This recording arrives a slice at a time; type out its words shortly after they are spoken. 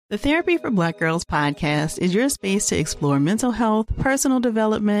The Therapy for Black Girls podcast is your space to explore mental health, personal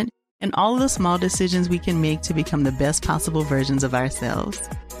development, and all of the small decisions we can make to become the best possible versions of ourselves.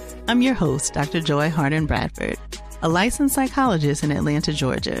 I'm your host, Dr. Joy Harden Bradford, a licensed psychologist in Atlanta,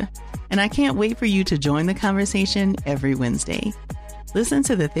 Georgia, and I can't wait for you to join the conversation every Wednesday. Listen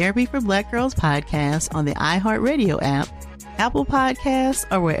to the Therapy for Black Girls podcast on the iHeartRadio app, Apple Podcasts,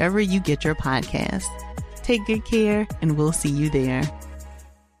 or wherever you get your podcasts. Take good care, and we'll see you there.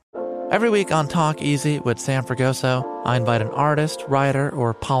 Every week on Talk Easy with Sam Fragoso, I invite an artist, writer,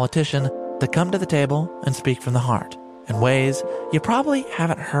 or politician to come to the table and speak from the heart in ways you probably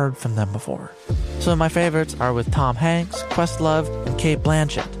haven't heard from them before. Some of my favorites are with Tom Hanks, Questlove, and Cate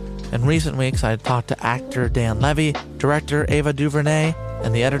Blanchett. In recent weeks, I talked to actor Dan Levy, director Ava DuVernay,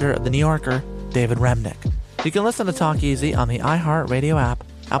 and the editor of The New Yorker, David Remnick. You can listen to Talk Easy on the iHeartRadio app,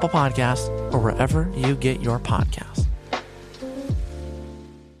 Apple Podcasts, or wherever you get your podcasts.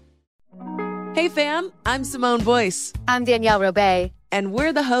 Hey fam, I'm Simone Boyce. I'm Danielle Robay. And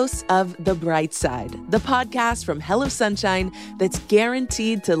we're the hosts of The Bright Side, the podcast from Hello Sunshine that's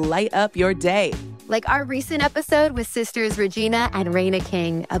guaranteed to light up your day. Like our recent episode with sisters Regina and Raina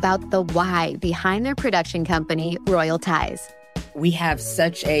King about the why behind their production company, Royal Ties. We have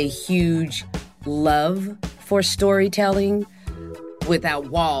such a huge love for storytelling without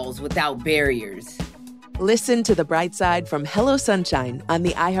walls, without barriers. Listen to The Bright Side from Hello Sunshine on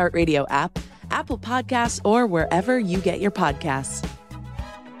the iHeartRadio app, Apple Podcasts, or wherever you get your podcasts.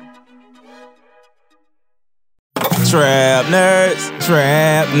 Trap nerds,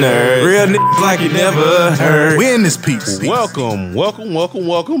 real niggas like you never heard. We in this piece. Welcome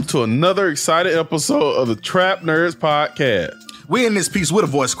to another exciting episode of the Trap Nerds podcast. We in this piece with a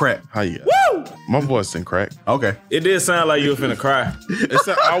voice crack. How you? Woo! My voice didn't crack. Okay. It did sound like you were finna cry.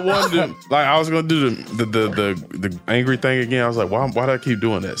 I wanted to, like, I was gonna do the angry thing again. I was like, why do I keep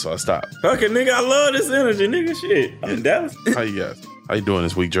doing that? So I stopped. Okay, nigga, I love this energy, nigga. Shit, I'm in Dallas. How you guys? How you doing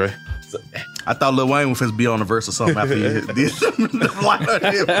this week, Dre? I thought Lil Wayne was supposed to be on the verse or something after he did.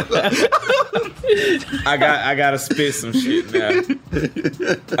 I gotta spit some shit now.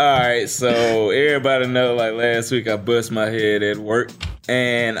 Alright, so everybody know, like, last week I bust my head at work.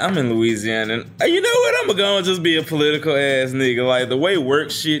 And I'm in Louisiana, and you know what? I'm gonna just be a political ass nigga. Like, the way work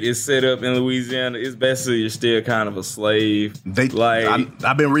shit is set up in Louisiana is basically you're still kind of a slave.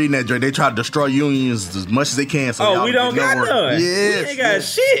 I've been reading that, Dre. They try to destroy unions as much as they can. So we don't got none. Yes, we ain't got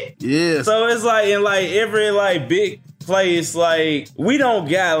shit. Yes. So it's like in like every like big place, like we don't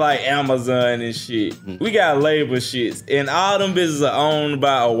got like Amazon and shit. We got labor shits, and all them businesses are owned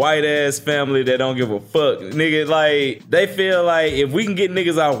by a white ass family that don't give a fuck, nigga. Like, they feel like if we can get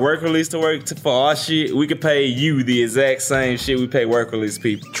niggas off work release to work for our shit, we can pay you the exact same shit we pay work release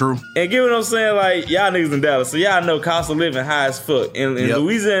people. True. And get what I'm saying? Like, y'all niggas in Dallas, so y'all know cost of living high as fuck. And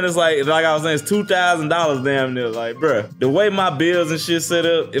Louisiana is like I was saying, it's $2,000 damn near. Like, bruh, the way my bills and shit set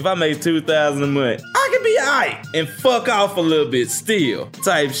up, if I make $2,000 a month, I could be alright and fuck off a little bit still,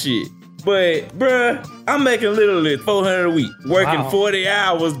 type shit. But, bruh, I'm making literally $400 a week, working 40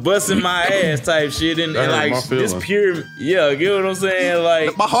 hours, busting my ass type shit, and like this pure, yeah, get what I'm saying?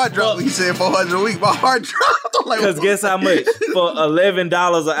 Like, my heart dropped. He said $400 a week. My heart dropped. Like, cause guess how much for $11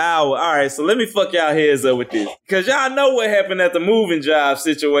 an hour? All right, so let me fuck y'all heads up with this, cause y'all know what happened at the moving job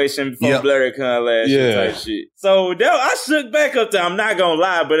situation before BlurryCon last year type shit. So I shook back up there. I'm not gonna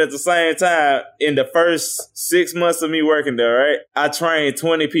lie, but at the same time, in the first 6 months of me working there, right, I trained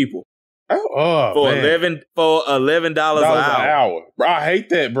 20 people. For $11 an hour. Bro, I hate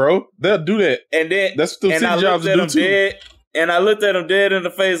that, bro. They'll do that. And then that's the city jobs to do too. And I looked at him dead in the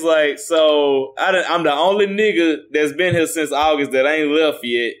face like, so I'm the only nigga that's been here since August that ain't left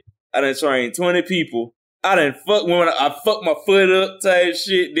yet. I done trained 20 people. I done I fucked my foot up type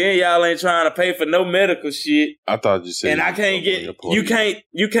shit. Then y'all ain't trying to pay for no medical shit. I thought you said. And I can't you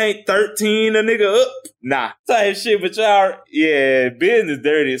can't 13 a nigga up. Nah, type shit. But y'all, business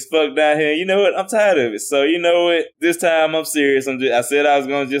dirty as fuck down here. You know what? I'm tired of it. So you know what? This time I'm serious. I said I was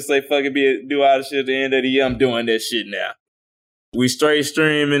gonna just say fuck it, do all the shit at the end of the year. I'm doing that shit now. We straight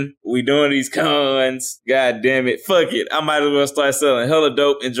streaming. We doing these cons. God damn it. Fuck it. I might as well start selling hella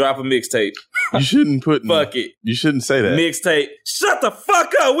dope and drop a mixtape. You shouldn't put... Fuck it. You shouldn't say that. Mixtape. Shut the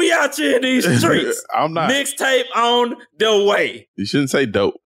fuck up. We out here in these streets. I'm not. Mixtape on the way. You shouldn't say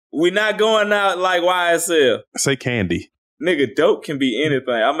dope. We not going out like YSL. Say candy. Nigga, dope can be anything.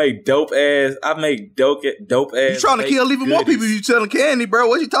 I make dope ass. You trying to kill even more people? You selling candy, bro?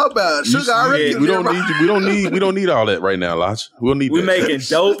 What you talking about? Sugar already. We don't need all that right now, Lodge. We'll need. We making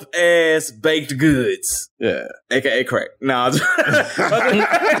dope ass baked goods. Yeah, AKA crack. Nah, I'm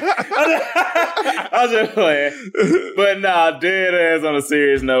just playing. But nah, dead ass on a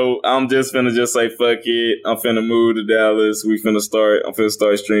serious note, I'm just finna just say fuck it. I'm finna move to Dallas. I'm finna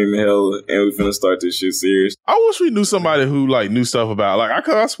start streaming hell, and we finna start this shit serious. I wish we knew somebody who like knew stuff about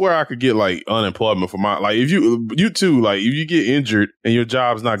I swear I could get like unemployment for my like if you too like if you get injured and your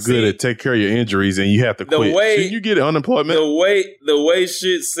job's not good at take care of your injuries and you have to quit. Shouldn't you get unemployment? The way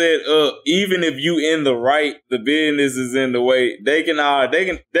shit's set up, even if you in the right, the business is in the way. They gonna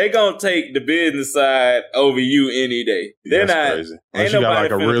take the business side over you any day. They're That's not crazy. Unless you got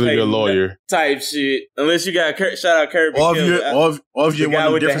like a really good lawyer type shit. Unless you got shout out Kirby. Or if you're in one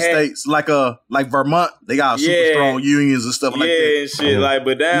of the different states, like Vermont, they got super strong unions and stuff like that. Yeah, and shit. Like,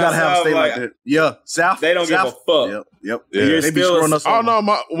 but down you gotta have a south, state like that. Yeah, South. They don't give a fuck. Yep. Yeah. They be screwing us. Oh no,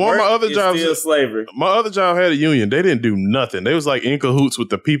 my other jobs still slavery. My other job had a union. They didn't do nothing. They was like in cahoots with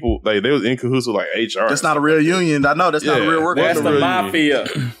the people. Like they was in cahoots with like HR. That's not a real union. I know that's not a real work. That's the mafia.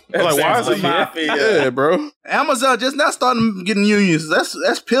 Like why is it mafia? Yeah, bro. Amazon just now starting getting unions.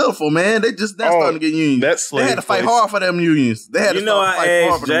 That's pitiful, man. They just now starting to get unions. That's they had to fight hard for them unions. They had to I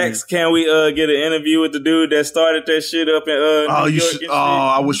asked Jax, can we get an interview with the dude that started that shit up in New York?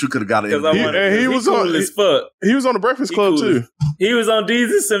 I wish we could have got an interview. He was cool as fuck. He was on the Breakfast Club too. He was on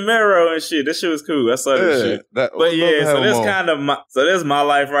Jesus and Mero and shit. That shit was cool. I saw that shit. So that's my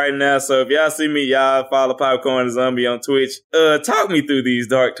life right now. So if y'all see me, y'all follow Popcorn and Zombie on Twitch. Talk me through these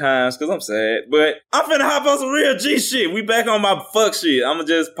dark times because I'm sad. But I'm finna hop on some real G shit. We back on my fuck shit. I'ma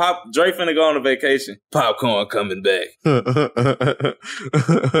just Dre finna go on a vacation. Popcorn coming back.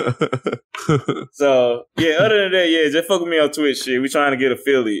 So yeah, other than that, just fuck with me on Twitch shit. We trying to get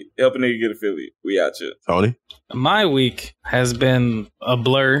affiliate. Help a nigga get affiliate. We out here. Tony? My week has been a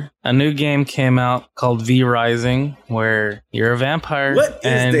blur. A new game came out called V Rising, where you're a vampire. What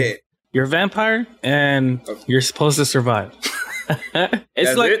is that? You're a vampire and you're supposed to survive.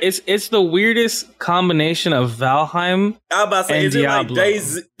 It's the weirdest combination of Valheim I was about to say, is Diablo. it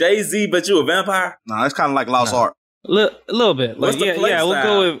like DayZ, but you a vampire? No, it's kind of like Lost Ark. A little bit. What's the play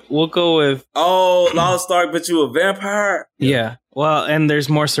style? We'll go with Lost Ark, but you a vampire? Yeah. Well, and there's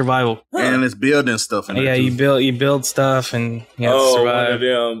more survival. And it's building stuff in there too. you build stuff and you have to survive. One of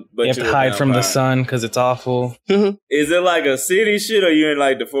them, but you have to hide from the sun because it's awful. Is it like a city shit or you in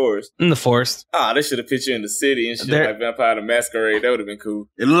like the forest? In the forest. They should have put you in the city and shit like Vampire the Masquerade. That would have been cool.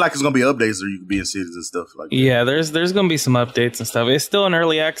 It looked like it's gonna be updates or you could be in cities and stuff like that. Yeah, there's gonna be some updates and stuff. It's still an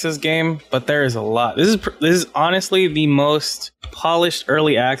early access game, but there is a lot. This is honestly the most polished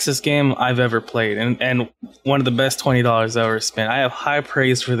early access game I've ever played, and one of the best $20 I've ever spent. I have high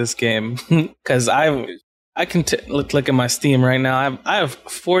praise for this game because I can look at my Steam right now. I have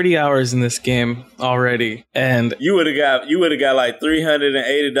 40 hours in this game already, and you would have got like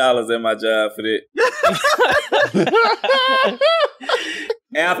 $380 at my job for that.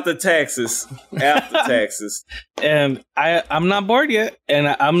 After taxes. And I'm not bored yet, and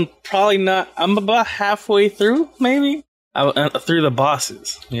I'm probably not. I'm about halfway through, maybe. Through the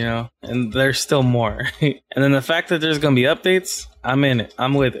bosses, and there's still more. And then the fact that there's gonna be updates, I'm in it.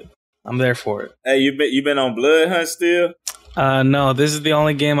 I'm with it. I'm there for it. Hey, you been on Blood Hunt still? No, this is the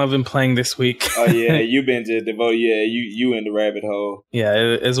only game I've been playing this week. Oh yeah, you been just devoted. Yeah, you in the rabbit hole. Yeah,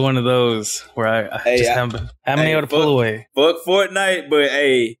 it's one of those where I just haven't been able to pull away. Fuck Fortnite, but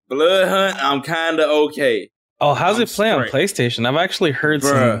hey, Blood Hunt, I'm kind of okay. Oh, how's it play on PlayStation? I've actually heard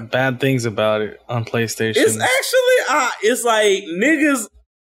some bad things about it on PlayStation. It's actually, it's like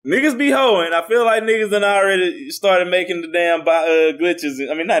niggas be hoeing. I feel like niggas done already started making the damn glitches.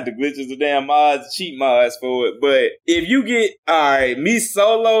 I mean, not the glitches, the damn mods, cheat mods for it. But if you get, me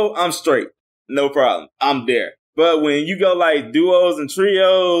solo, I'm straight. No problem. I'm there. But when you go like duos and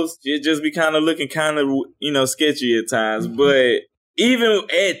trios, it just be kind of looking kind of, sketchy at times. But even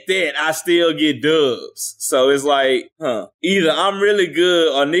at that, I still get dubs. So it's like, either I'm really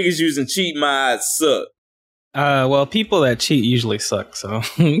good or niggas using cheat mods suck. Well, people that cheat usually suck, so.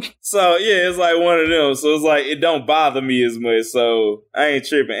 So, yeah, it's like one of them. So it's like, it don't bother me as much, so I ain't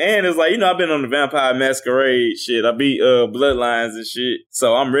tripping. And it's like, I've been on the Vampire Masquerade shit. I beat Bloodlines and shit.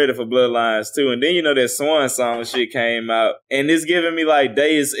 So I'm ready for Bloodlines too. And then, that Swan Song shit came out. And it's giving me like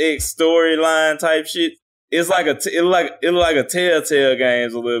Deus Ex storyline type shit. It's like a Telltale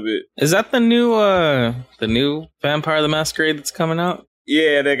Games a little bit. Is that the new Vampire the Masquerade that's coming out?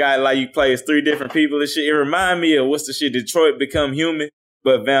 Yeah, that guy like you play as 3 different people and shit. It remind me of what's the shit Detroit Become Human.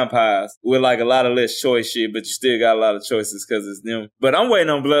 but vampires with like a lot of less choice shit, but you still got a lot of choices because it's them. But I'm waiting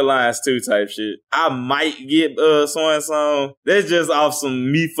on Bloodlines 2 type shit. I might get Swan Song. That's just off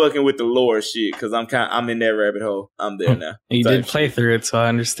some me fucking with the lore shit because I'm in that rabbit hole. I'm there now. You did play through it, so I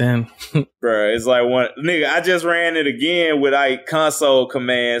understand. Bruh, it's like nigga, I just ran it again with like console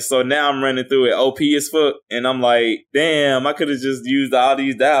commands, so now I'm running through it OP as fuck, and I'm like, damn, I could have just used all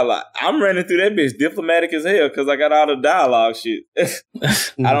these dialogue. I'm running through that bitch diplomatic as hell because I got all the dialogue shit.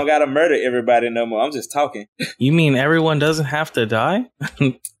 I don't gotta murder everybody no more. I'm just talking. You mean everyone doesn't have to die?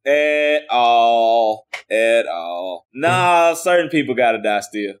 At all. Nah, certain people gotta die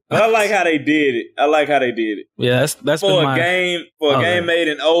still. But I like how they did it. Yeah, that's for a game made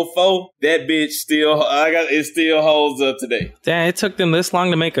in 2004. That bitch still holds up today. Damn, it took them this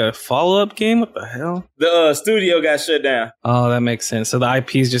long to make a follow-up game? What the hell? The studio got shut down. Oh, that makes sense. So the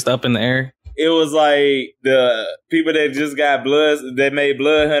IP's just up in the air? It was like the people that just got that made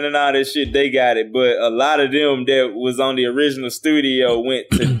Blood Hunt and all that shit, they got it. But a lot of them that was on the original studio went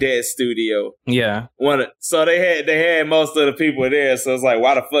to that studio. Yeah. So they had most of the people there. So it's like,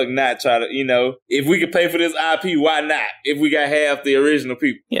 why the fuck not try to, if we could pay for this IP, why not? If we got half the original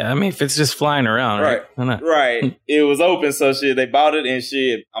people. Yeah, I mean, if it's just flying around, right? Why not? Right. It was open, so shit, they bought it and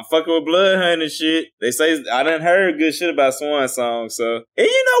shit. I'm fucking with Blood Hunt and shit. They say, I done heard good shit about Swan Song, so. And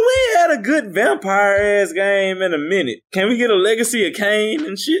we had a good vampire-ass game in a minute. Can we get a Legacy of Kain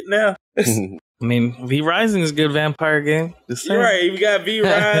and shit now? I mean, V Rising is a good vampire game. You're right. We got V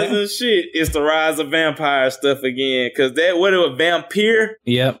Rising shit. It's the Rise of Vampire stuff again. Because it was Vampire.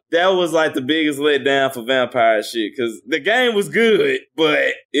 Yep. That was like the biggest letdown for vampire shit. Because the game was good,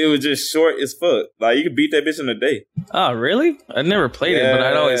 but it was just short as fuck. Like, you could beat that bitch in a day. Oh, really? I never played it, but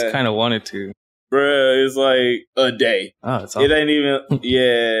I'd always kind of wanted to. Bruh, it's like a day. Oh, it's awesome. It ain't even,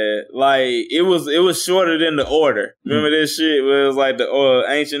 like, it was shorter than The Order. Remember this shit where it was like the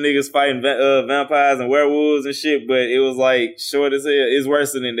ancient niggas fighting vampires and werewolves and shit, but it was like short as hell. It's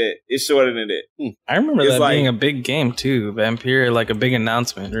worse than that. It's shorter than that. I remember that being a big game too. Vampire, like a big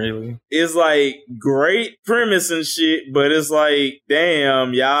announcement, really. It's like great premise and shit, but it's like,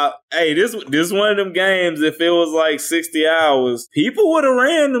 damn, y'all. Hey, this one of them games, if it was like 60 hours, people would have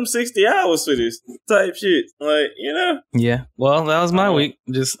ran them 60 hours for this type shit. Like, Yeah. Well, that was my week.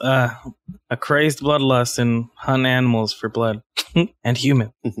 Just a crazed bloodlust and hunting animals for blood. And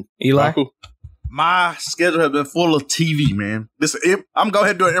human. Eli? My schedule has been full of TV, man. I'm going to go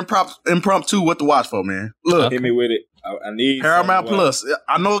ahead and do an impromptu what to watch for, man. Look. Hit me with it. I need Paramount Plus.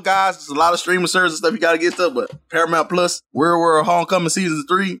 I know, guys, there's a lot of streaming services and stuff you got to get to, but Paramount Plus, We're Homecoming Season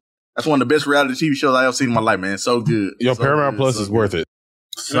 3, that's one of the best reality TV shows I ever seen in my life, man. So good. Yo, so Paramount good, Plus so is good. worth it.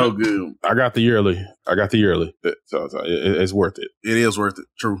 So good. I got the yearly. So it's worth it. It is worth it.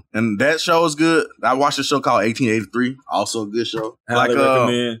 True. And that show is good. I watched a show called 1883. Also a good show. Like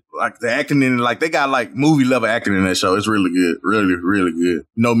the acting in it, like they got like movie level acting in that show. It's really good. Really, really good.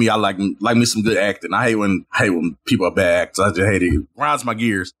 You know me, I like me some good acting. I hate when people are bad actors. I just hate it. It grinds my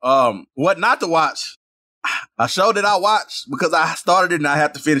gears. What not to watch? A show that I watched because I started it and I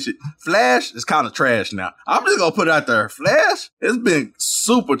have to finish it. Flash is kind of trash now. I'm just gonna put it out there. Flash, it's been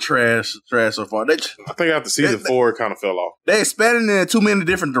super trash so far. I think after season 4, it kind of fell off. They expanded in too many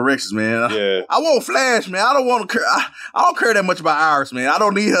different directions, man. Yeah. I want Flash, man. I don't want to. I don't care that much about Iris, man. I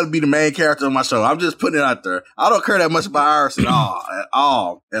don't need her to be the main character of my show. I'm just putting it out there. I don't care that much about Iris at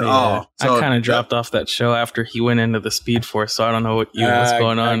all. So, I kind of dropped off that show after he went into the Speed Force, so I don't know what's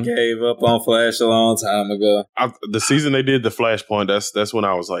going on. I gave up on Flash a long time ago. The season they did the Flashpoint, that's when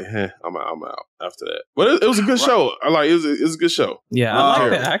I was like, I'm out after that. But it was a good show. I like it was a good show. Yeah, I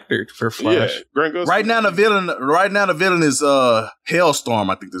like the actor for Flash. Yeah, Grant Gustin. Right now the villain is Hailstorm,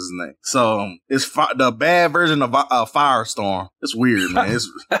 I think this is his name. So it's the bad version of Firestorm. It's weird, man.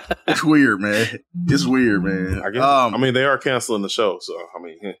 It's weird, man. It's weird, man. I mean, they are canceling the show, so I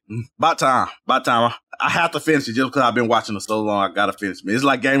mean, about time. I have to finish it just because I've been watching it so long. I gotta finish it. It's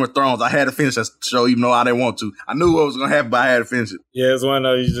like Game of Thrones. I had to finish that show even though I didn't want to. I knew what was gonna happen, but I had to finish it. Yeah, it's one of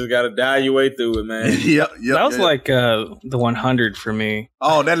those you just gotta die your way through it, man. Yep. That was like the 100 for me.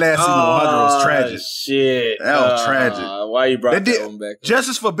 Oh, that last season of 100 was tragic. Shit, that was tragic. Why you brought that one back?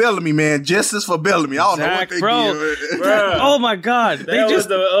 Justice for Bellamy, man. Justice for Bellamy. I don't know what they did. Oh my god, that was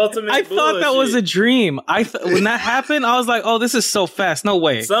the ultimate. I thought that was a dream. When that happened, I was like, "Oh, this is so fast. No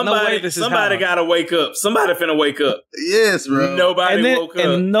way. No way. This is somebody gotta wake up. up. Somebody finna wake up. Yes, bro. Nobody woke up.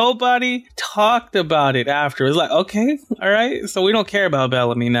 And nobody talked about it after. It's like, okay, all right. So we don't care about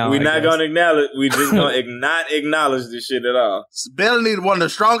Bellamy now. We're not going to acknowledge. We just going to not acknowledge this shit at all. Bellamy, one of the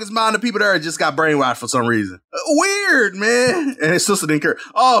strongest minded people there, just got brainwashed for some reason. Weird, man. And his sister didn't care.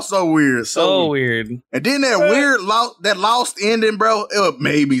 Oh, so weird. So weird. And then that lost ending, bro, it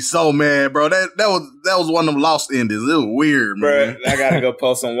made me so mad, bro. That was one of them lost endings. It was weird, man. Bro, I gotta go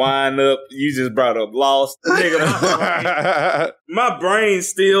post some wine up. You just brought up Lost. Nigga, my brain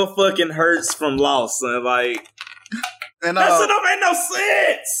still fucking hurts from Lost, son. Like, that shit don't make no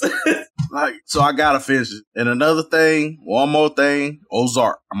sense. Like, so I gotta finish it. And another thing, one more thing,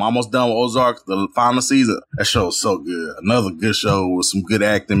 Ozark. I'm almost done with Ozark, the final season. That show is so good. Another good show with some good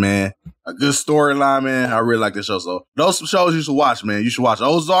acting, man. A good storyline, man. I really like this show. So those some shows you should watch, man. You should watch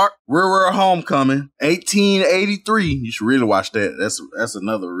Ozark, Real World Homecoming, 1883. You should really watch that. That's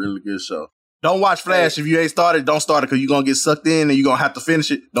another really good show. Don't watch Flash if you ain't started. Don't start it because you're going to get sucked in and you're going to have to finish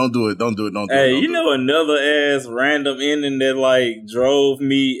it. Don't do it. Hey, you know another ass random ending that like drove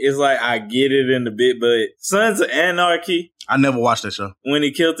me? It's like I get it in a bit, but Sons of Anarchy. I never watched that show. When he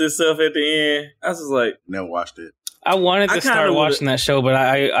killed himself at the end, I was just like... Never watched it. I wanted to start watching that show, but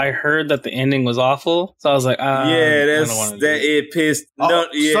I heard that the ending was awful, so I was like, it pissed.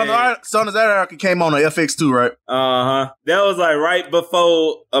 Son of Anarchy came on FX too, right? That was like right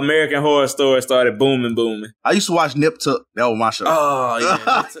before American Horror Story started booming. I used to watch Nip Tuck. That was my show. Oh yeah,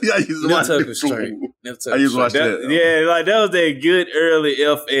 yeah, I used to watch Nip Tuck was straight. I used to watch that. Yeah, like that was that good early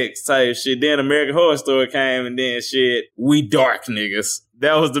FX type shit. Then American Horror Story came, and then shit, we dark niggas.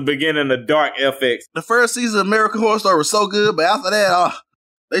 That was the beginning of dark FX. The first season of American Horror Story was so good, but after that,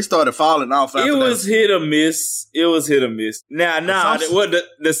 they started falling off. It was hit or miss. Now,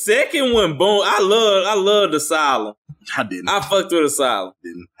 the second one, boom. I loved Asylum. I didn't. I fucked with Asylum.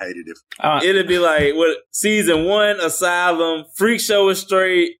 Hated it. It'd be like season 1, Asylum, Freak Show was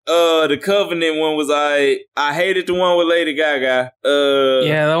straight. The Covenant one was I hated the one with Lady Gaga.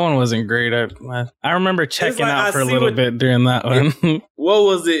 Yeah, that one wasn't great. I remember checking out for a little bit during that one. What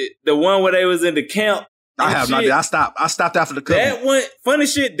was it? The one where they was in the camp. I have no idea. I stopped after the Covenant. That one, funny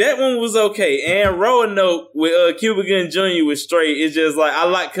shit. That one was okay. And Roanoke with Cuba Gooding Jr. was straight. It's just like I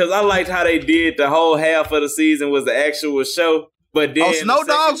liked how they did the whole half of the season was the actual show. But then Snow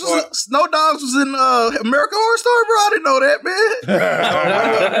Dogs was in American Horror Story, bro. I didn't know that,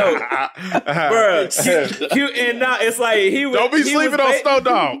 man. Bro, Q, and now it's like he was. Don't be sleeping on Snow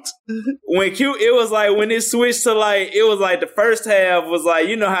Dogs. When it was like when it switched to like it was like the first half was like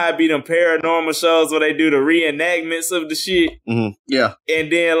you know how it be them paranormal shows where they do the reenactments of the shit. Mm-hmm. Yeah,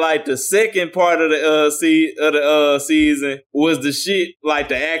 and then like the second part of the season was the shit like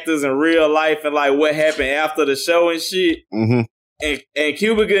the actors in real life and like what happened after the show and shit. Mm-hmm. And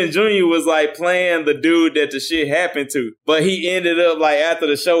Cuba Gooding Jr. was like playing the dude that the shit happened to. But he ended up like after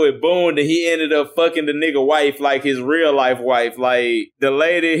the show it boomed and he ended up fucking the nigga wife, like his real life wife. Like the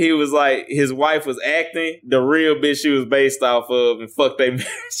lady he was like his wife was acting, the real bitch she was based off of and fucked they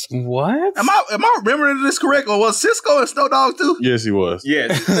marriage. What? Am I remembering this correct? Or was Cisco and Snow Dog too? Yes, he was.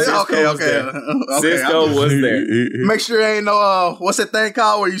 Yes. Okay. Cisco was there. Make sure there ain't no what's that thing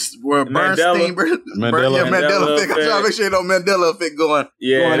called where Bernstein Mandela effect. I'm trying to make sure ain't no Mandela effect going.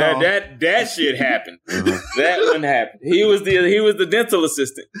 Yeah, that shit happened. That one happened. He was the dental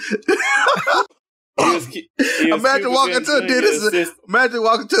assistant. Imagine walking to a dentist. Imagine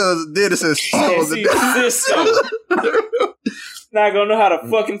walking to a dentist and not gonna know how to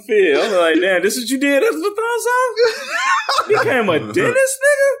fucking feel. I'm like, damn, this is what you did after the thong song? Became a dentist,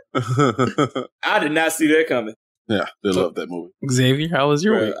 nigga? I did not see that coming. Yeah, they love that movie. Xavier, how was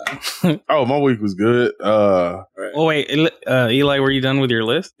your week? Oh, my week was good. Oh, wait, Eli, were you done with your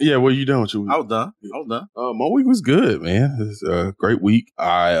list? Yeah, were you done with your week? I was done. My week was good, man. It was a great week.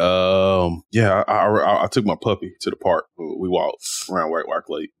 I took my puppy to the park. We walked around White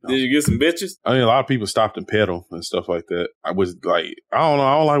Lake. Did you get some bitches? I mean, a lot of people stopped and pet them and stuff like that. I was like, I don't know.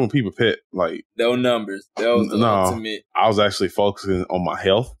 I don't like when people pet. Like, no numbers. That was the ultimate. I was actually focusing on my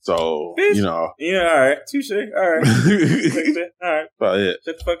health. So, bitch. You know. Yeah, all right. Touche. All right. All right. About it.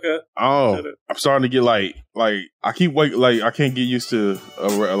 Shut the fuck up. Oh, I'm starting to get like I keep waking, like I can't get used to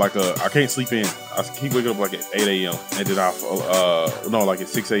I can't sleep in. I keep waking up like at 8 a.m. and then at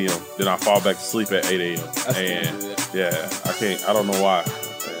 6 a.m. Then I fall back to sleep at 8 a.m. And yeah, I don't know why.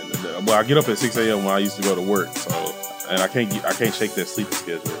 Well, I get up at 6 a.m. when I used to go to work, so and I can't shake that sleeping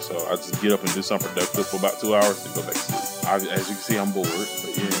schedule. So I just get up and do something productive for about 2 hours and go back to sleep. As you can see, I'm bored,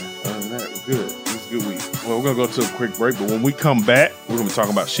 but yeah, other than that, we're good. Good week. Well, we're going to go to a quick break, but when we come back, we're going to be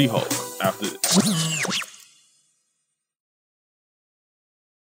talking about She-Hulk after this.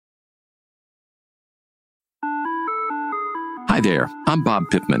 Hi there, I'm Bob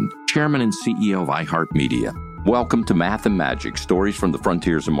Pittman, Chairman and CEO of iHeartMedia. Welcome to Math and Magic, Stories from the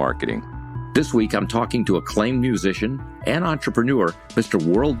Frontiers of Marketing. This week, I'm talking to acclaimed musician and entrepreneur, Mr.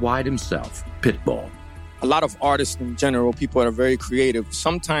 Worldwide himself, Pitbull. A lot of artists in general, people that are very creative,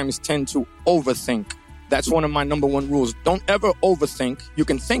 sometimes tend to overthink. That's one of my number one rules. Don't ever overthink. You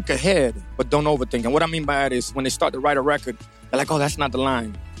can think ahead, but don't overthink. And what I mean by that is when they start to write a record, they're like, oh, that's not the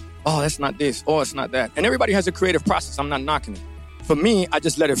line. Oh, that's not this. Oh, it's not that. And everybody has a creative process. I'm not knocking it. For me, I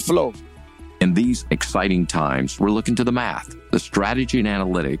just let it flow. In these exciting times, we're looking to the math, the strategy and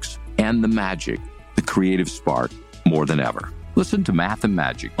analytics, and the magic, the creative spark, more than ever. Listen to Math and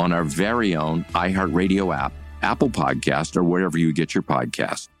Magic on our very own iHeartRadio app, Apple Podcast, or wherever you get your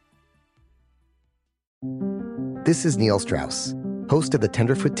podcasts. This is Neil Strauss, host of the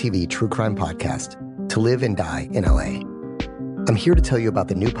Tenderfoot TV True Crime Podcast, To Live and Die in LA. I'm here to tell you about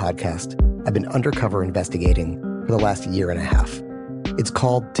the new podcast I've been undercover investigating for the last year and a half. It's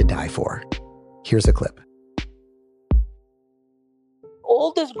called To Die For. Here's a clip.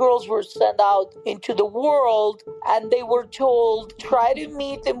 All these girls were sent out into the world and they were told, try to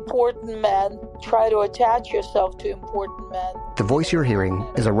meet important men, try to attach yourself to important men. The voice you're hearing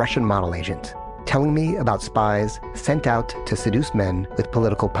is a Russian model agent telling me about spies sent out to seduce men with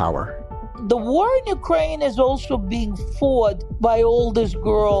political power. The war in Ukraine is also being fought by all these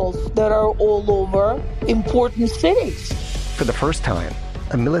girls that are all over important cities. For the first time,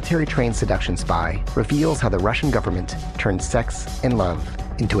 a military-trained seduction spy reveals how the Russian government turned sex and love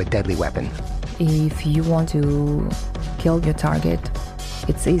into a deadly weapon. If you want to kill your target,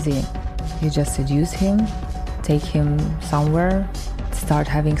 it's easy. You just seduce him, take him somewhere, start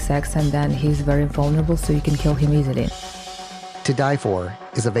having sex, and then he's very vulnerable, so you can kill him easily. To Die For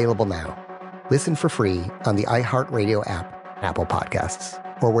is available now. Listen for free on the iHeartRadio app, Apple Podcasts,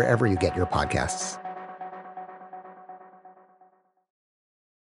 or wherever you get your podcasts.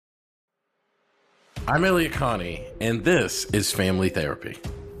 I'm Elliot Connie, and this is Family Therapy.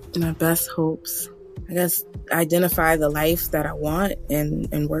 My best hopes, I guess, identify the life that I want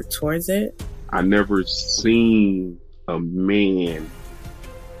and work towards it. I never seen a man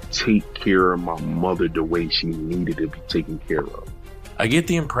take care of my mother the way she needed to be taken care of. I get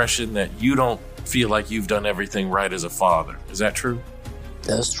the impression that you don't feel like you've done everything right as a father. Is that true?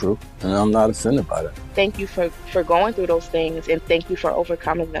 That's true, and I'm not offended by that. Thank you for going through those things, and thank you for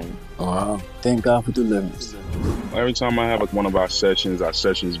overcoming them. Wow. Thank God for deliverance. Every time I have one of our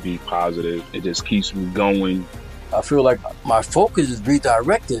sessions be positive. It just keeps me going. I feel like my focus is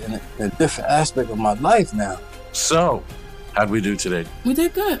redirected in a different aspect of my life now. So, how'd we do today? We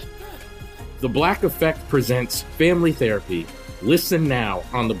did good. The Black Effect presents Family Therapy. Listen now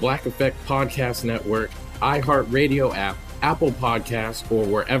on the Black Effect Podcast Network, iHeartRadio app, Apple Podcasts, or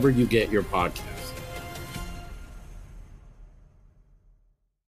wherever you get your podcasts.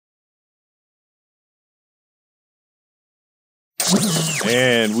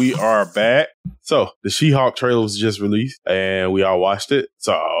 And we are back. So the She-Hulk trailer was just released, and we all watched it.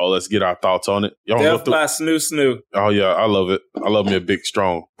 So let's get our thoughts on it. Death by Snoo. Oh yeah, I love it. I love me a big,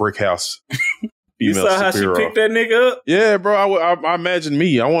 strong brick house. You saw how she picked that nigga up? Yeah, bro. I imagine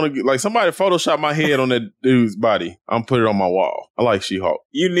me. I want to somebody Photoshop my head on that dude's body. I'm put it on my wall. I like She-Hulk.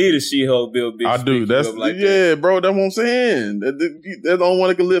 You need a She-Hulk build, bitch. I do. That's bro. That's what I'm saying. That's the only one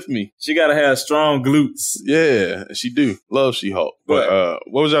that can lift me. She gotta have strong glutes. Yeah, she do. Love She-Hulk. But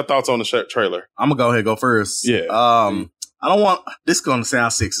what was your thoughts on the trailer? I'm gonna go ahead and go first. Yeah. I don't want this going to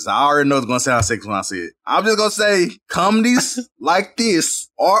sound sexist. I already know it's going to sound sexist when I say it. I'm just going to say comedies like this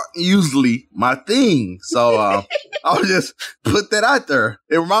aren't usually my thing. So I'll just put that out there.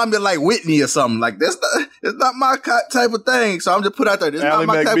 It reminds me of like Whitney or something. Like it's not my type of thing. So I'm just put out there. It's not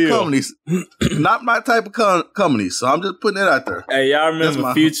my type of comedies. Not my type of comedies. So I'm just putting it out there. Hey, y'all remember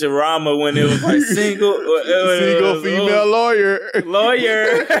Futurama when it was like single female lawyer.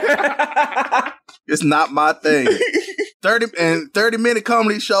 It's not my thing. 30-minute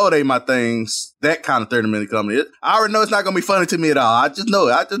comedy show, they my things. That kind of 30-minute comedy. I already know it's not going to be funny to me at all. I just know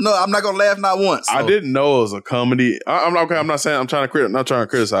it. I'm not going to laugh not once. So. I didn't know it was a comedy. I'm not saying I'm trying to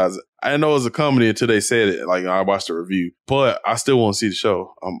criticize it. I didn't know it was a comedy until they said it. Like I watched the review, but I still want to see the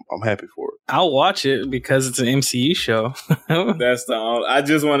show. I'm happy for it. I'll watch it because it's an MCU show. That's the only. I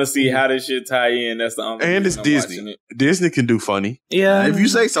just want to see how this shit tie in. That's the only. And it's Disney. Disney can do funny. Yeah, if you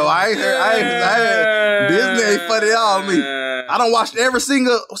say so. I ain't Disney ain't funny at all. Me. I don't watch every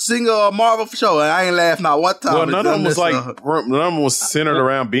single Marvel show, and I ain't laughed not one time. Well, none of them was none of them was centered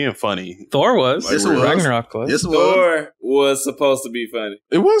around being funny. Thor was. Yes, it was. Ragnarok was. Yes, it Thor was supposed to be funny.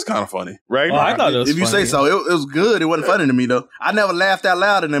 It was kind of funny. Ragnarok. I thought it was If you funny. say so, it was good. It wasn't funny to me though. I never laughed out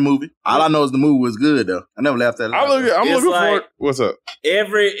loud in that movie. All I know is the movie was good though. I never laughed out loud. I'm It's looking like- for it. What's up?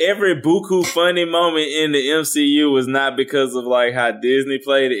 Every buku funny moment in the MCU was not because of like how Disney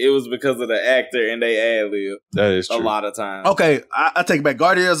played it. It was because of the actor and they ad-lib. That is a true. lot of times. Okay, I take it back.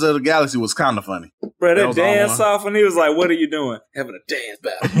 Guardians of the Galaxy was kind of funny. Bro, that was all dance one. off and he was like, "What are you doing? Having a dance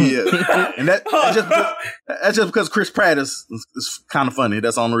battle." Yeah, and that's just because Chris Pratt is kind of funny.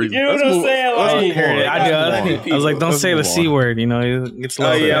 That's the only reason. You know what I'm saying? I Like, heard it. I was like, don't say the C word. You know, it's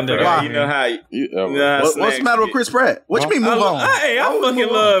Oh yeah, I forgot. You know how? You know how What's Snacks the matter with get. Chris Pratt? What you mean move on? Hey, I fucking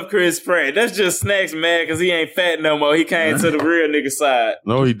love Chris Pratt. That's just Snacks mad because he ain't fat no more. He came to the real nigga side.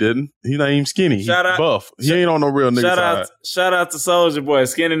 No, he didn't. He not even skinny. He's Shout out- buff. He ain't on no real nigga side. Shout out to Soulja Boy,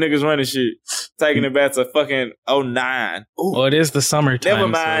 skinny niggas running shit. Taking it back to fucking 09. Well, it is the summertime.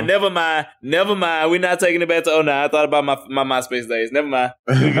 Never mind, never mind. We're not taking it back to 09. I thought about my MySpace days. Never mind.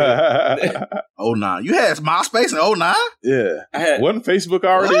 09. You had MySpace in 09? Yeah. Wasn't Facebook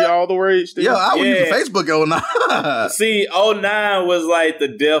already all the way? Yeah, I was using Facebook in 09. See, 09 was like the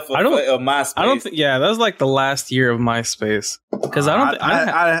death of MySpace. I don't think. Yeah, that was like the last year of MySpace. Because I don't.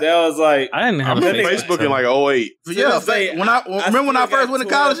 that was like I didn't have I'm on Facebook in like 08. Yeah, when I first went to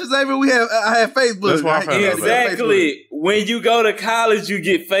college, Xavier, I had Facebook. That's why I found out about it. Exactly. When you go to college, you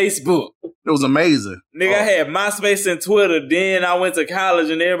get Facebook. It was amazing. Nigga, I had MySpace and Twitter. Then I went to college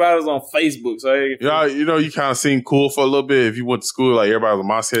and everybody was on Facebook. So Yeah, you know, you kind of seemed cool for a little bit if you went to school. Like everybody was on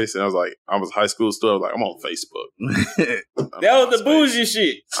MySpace, and I was like, I was high school still. I was like, I'm on Facebook. that was the bougie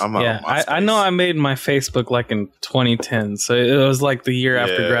shit. I'm not on MySpace. I know I made my Facebook like in 2010, so it was like the year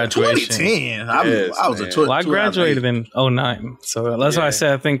after graduation. 2010. I was a Well, I graduated in 09, so that's why I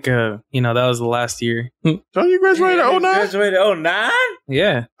said I think that was the last year. So you graduated in 09? Graduated 09?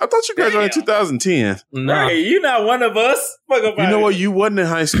 Yeah, I thought you graduated in 2010. No. Hey, you not one of us. Fuck up You know what? You wasn't in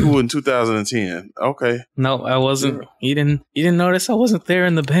high school in 2010. Okay. No, I wasn't. You didn't notice I wasn't there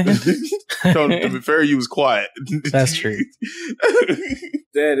in the band. So, to be fair, you was quiet. That's true.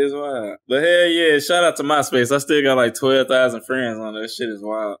 That is wild. But hell yeah, shout out to MySpace. I still got like 12,000 friends on that. Shit is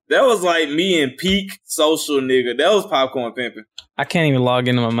wild. That was like me and peak social nigga. That was popcorn pimping. I can't even log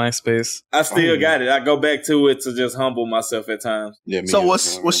into my MySpace. I still got it. I go back to it to just humble myself at times. Yeah. So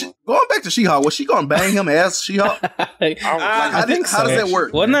was she going back to She-Hulk? Was she going to bang him as She-Hulk? I think so. How does that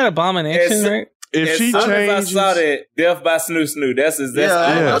work? Wasn't that Abomination, right? If she as changes, I saw that Death by Snoo Snoo. That's all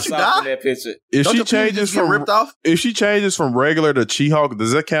I Don't you saw die? from that picture. if Don't she your penis changes get from ripped off? if she changes from regular to She-Hulk,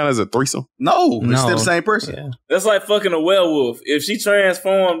 does that count as a threesome? No, it's still the same person. Yeah. That's like fucking a werewolf. If she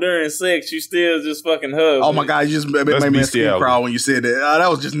transformed during sex, you still just fucking hug. Oh my God, you just made my skin bestiality. crawl when you said that. Oh, that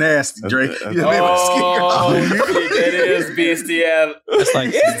was just nasty, Drake. You just made my Oh, skin crawl. that is bestiality. It's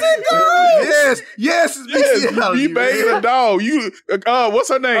like Yes, it's bestiality. You banging a dog. You what's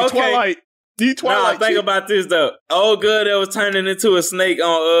her name? Okay. Twilight. You Twilight. Think about this though. Old girl that was turning into a snake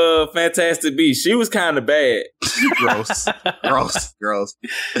on Fantastic Beasts. She was kind of bad. Gross.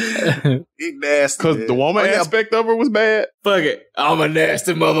 Big nasty. Because the woman aspect of her was bad. Fuck it. I'm a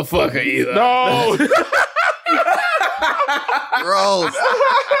nasty motherfucker either. No. Gross.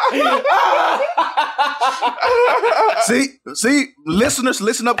 See, listeners,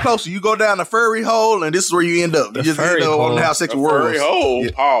 listen up closer. You go down the furry hole, and this is where you end up. You just end up on how sexual Furry worlds. hole.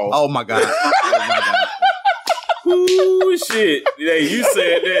 Yeah. Pause. Oh my God. Ooh, shit. Yeah, you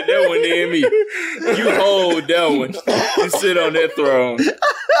said that. That one in me. You hold that one. You sit on that throne.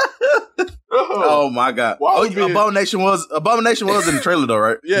 Oh my God. Abomination was in the trailer though,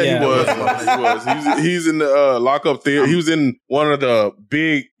 right? Yeah, he was. He's in the lockup theater. He was in one of the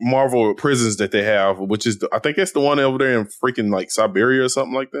big Marvel prisons that they have, which is I think it's the one over there in freaking like Siberia or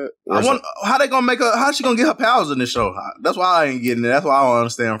something like that. I wonder how they gonna make her. How's she gonna get her powers in this show? That's why I ain't getting it. That's why I don't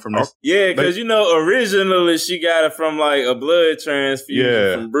understand from this. Yeah, because originally she got it from like a blood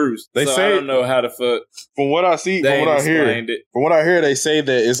transfusion from Bruce. They say I don't know how the fuck. From what I see, from what I hear, they say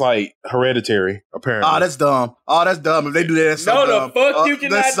that it's like hereditary. Apparently, Oh, that's dumb. If they do that, that's so No, the dumb. fuck you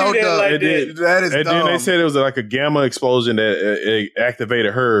cannot that's so do that dumb. like that. That is and dumb. then they said it was like a gamma explosion that it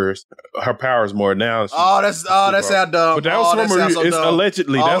activated her powers more. Now, that's how dumb. But that was from a review. It's dumb.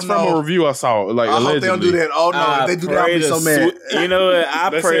 allegedly. That's from a review I saw. Like I allegedly. hope they don't do that. Oh no, if they do that, I'll be so mad. You know what? I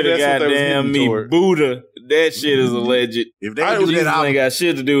They pray said to that's what they was goddamn getting me toward. Buddha. That shit is alleged. If they do Jesus that, ain't got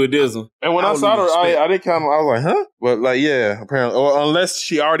shit to do with this one. And when I saw her, I didn't kind of, I was like, huh? But like, yeah, apparently, or unless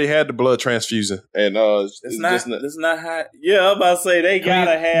she already had the blood transfusion, and it's not how. Yeah, I'm about to say they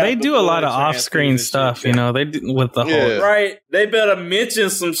gotta have. They do a lot of off-screen stuff, you know. They do with the whole right. They better mention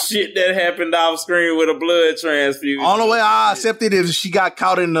some shit that happened off-screen with a blood transfusion. All the way I accept it is she got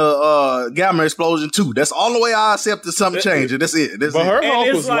caught in the gamma explosion too. That's all the way I accept that something changed. That's it. But her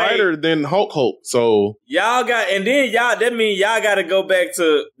Hulk was lighter than Hulk, so y'all got, and then that means y'all got to go back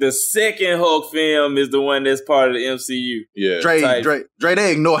to the second Hulk film is the one that's part of the MCU. Yeah, Dre,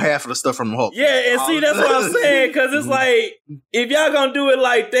 they ignore half of the stuff from the Hulk. Yeah, and see, that's what I'm saying, because it's like, if y'all gonna do it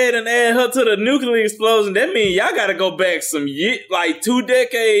like that and add her to the nuclear explosion, that means y'all gotta go back some like 2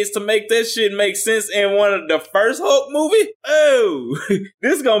 decades to make that shit make sense in one of the first Hulk movie. Oh,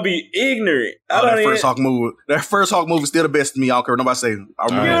 this is gonna be ignorant. That first Hulk movie still the best to me. I don't care what nobody say. I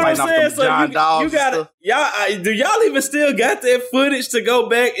remember fighting off them giant dogs. Do y'all even still got that footage to go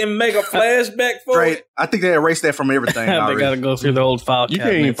back and make a flashback for it? I think they erased that from everything. They gotta go through the old file. You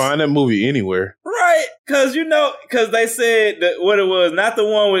can't even find that movie anywhere. Right, because they said that what it was, not the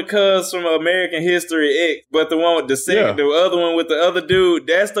one with Cuz from American History X, but the one with the second, the other one with the other dude.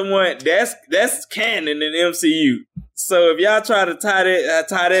 That's the one. That's canon in MCU. So if y'all try to tie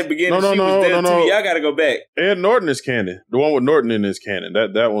that beginning, too, y'all got to go back. Ed Norton is canon. The one with Norton in is canon.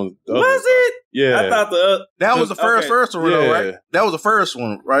 That one was it? Yeah, I thought that was the first one, though, right? That was the first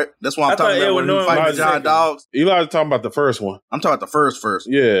one, right? That's why I'm talking about when we fight the giant dogs. Eli's talking about the first one. I'm talking about the first.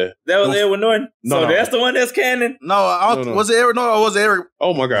 Yeah, that was Edward Norton. So that's the one that's canon. No, was it Edward Norton or was it Eric?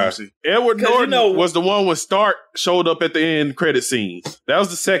 Oh my gosh, Edward Norton was the one when Stark showed up at the end credit scene. That was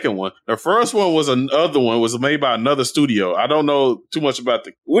the second one. The first one was another one. Was made by another studio. I don't know too much about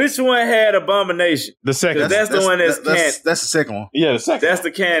Which one had Abomination? The second. That's the one that's canon. That's the second one. Yeah, the second. That's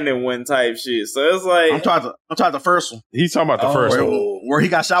the canon one type shit. So it's like I'm talking the first one. He's talking about the first one where he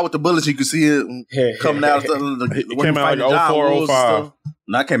got shot with the bullets. You could see it coming out. It came out like 04, 05.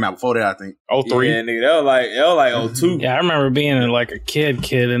 No, that came out before that, I think. 03. Yeah, nigga, that was like 02. Yeah, I remember being like a kid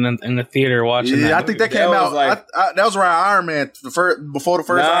in the theater watching that. Yeah, I think that came out. That was around Iron Man, before the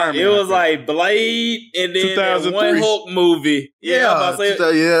first Iron Man. It was like Blade and then that one Hulk movie. Yeah,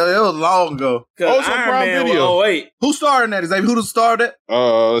 it was long ago. Also, Iron Man Video. Who starred in that? Xavier, who starred it?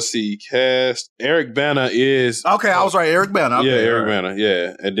 Let's see. Cast. Eric Bana is. Okay, I was right. Eric Bana. Okay, Eric Bana.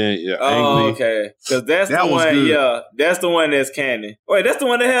 Yeah, and then okay, because that's the one. Yeah, that's the one that's canon. Wait, that's the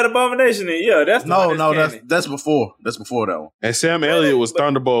one that had Abomination in. Yeah, that's the one that's before. That's before that one. And Sam Elliott was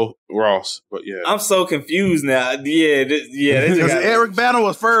Thunderbolt Ross. But yeah, I'm so confused now. Because Eric Bana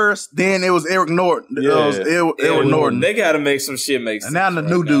was first, then it was Eric Norton. Edward Norton. They got to make some shit make sense. And now the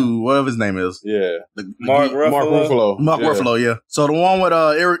new dude, whatever his name is. Yeah. Mark Ruffalo. Mark Ruffalo, yeah. So the one with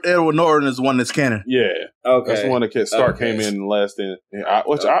Edward Norton is the one that's canon. Yeah. Okay. That's the one that Stark came in last in. I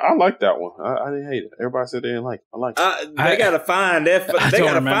like that one. I didn't hate it. Everybody said they didn't like it. I like it. They got to find that. They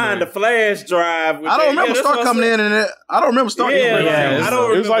got to find the flash drive. I don't remember Stark coming in and I don't remember Stark.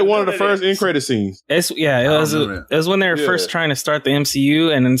 It was like one of the first end credit scenes. It was when they were first trying to start the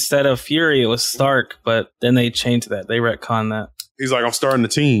MCU, and instead of Fury, it was Stark. But then they changed that. They retconned that. He's like, I'm starting the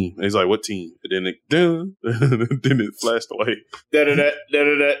team. And he's like, what team? And then it flashed away.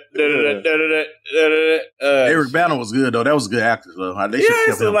 Eric Bana was good though. That was a good actor though. I liked his.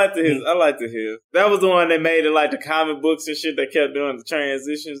 That was the one that made it like the comic books and shit that kept doing the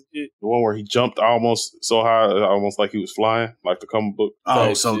transitions. The one where he jumped almost so high, almost like he was flying, like the comic book.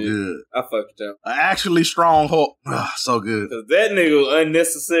 Oh, so good. I fucked up. Actually strong Hulk. So good. Because that nigga was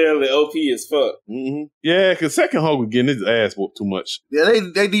unnecessarily OP as fuck. Mm-hmm. Yeah, because second Hulk was getting his ass whooped too much. Yeah,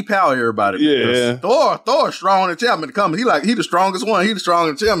 they depower everybody. Yeah. Thor's strong in the Chapman of Cummings. He the strongest one. He the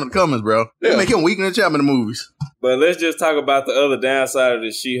strongest Chapman of Cummings, bro. They make him weak in the Chapman of movies. But let's just talk about the other downside of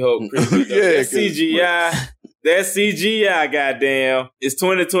the She-Hulk. That CGI. That CGI, goddamn, it's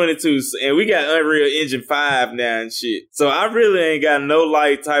 2022, and we got Unreal Engine 5 now and shit. So I really ain't got no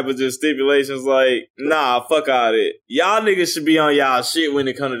like type of just stipulations like, nah, fuck all that. Y'all niggas should be on y'all shit when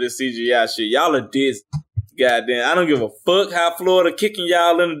it comes to this CGI shit. Y'all are Disney. Goddamn, I don't give a fuck how Florida kicking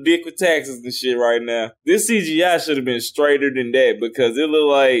y'all in the dick with taxes and shit right now. This CGI should have been straighter than that because it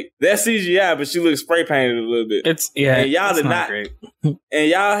looked like that CGI, but she looked spray painted a little bit. And y'all did not. Great. And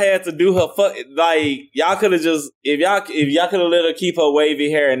y'all had to do her y'all could have just if y'all could have let her keep her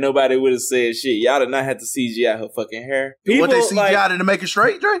wavy hair and nobody would have said shit. Y'all did not have to CGI her fucking hair. What they CGI'd to make it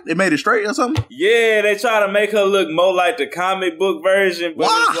straight, Dre? They made it straight or something? Yeah, they try to make her look more like the comic book version, but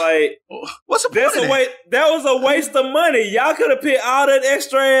it's like what's the point of that? was a waste of money. Y'all could have put all that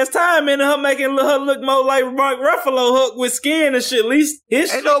extra ass time into her making her look more like Mark Ruffalo Hulk with skin and shit. At least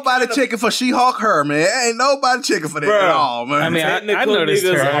ain't nobody checking for She-Hulk her, man. Ain't nobody checking for that at all, man. I mean, I noticed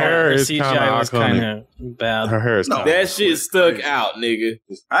her hair CGI was kind of bad. Her hair is that shit stuck out, nigga.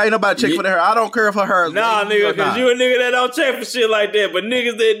 I ain't nobody checking for her. I don't care if her hair is nah, nigga, because you a nigga that don't check for shit like that. But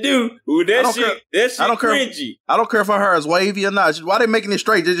niggas that do, that shit cringy. I don't care if her hair is wavy or not. Why they making it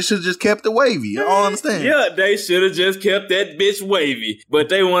straight? They should have just kept it wavy. I don't understand. Yeah, they should have just kept that bitch wavy. But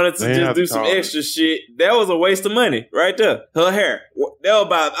they wanted to just do some extra shit. That was a waste of money right there. Her hair.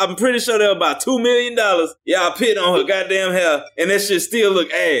 I'm pretty sure that was about $2 million. Y'all pit on her goddamn hair, and that shit still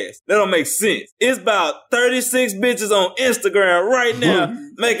look ass. That don't make sense. It's about 36 bitches on Instagram right now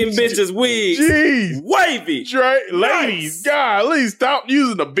making bitches wigs wavy. Ladies, golly, stop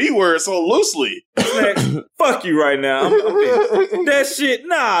using the B word so loosely. Fuck you right now. That shit,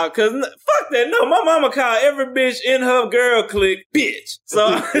 nah, cause fuck that. No, my mama called every bitch in her girl clique bitch.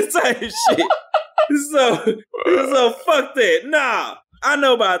 So type shit. So fuck that. Nah. I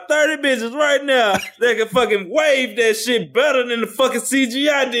know about 30 bitches right now that can fucking wave that shit better than the fucking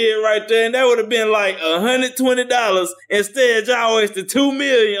CGI did right there. And that would have been like $120. Instead, y'all wasted $2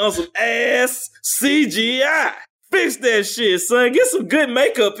 million on some ass CGI. Fix that shit, son. Get some good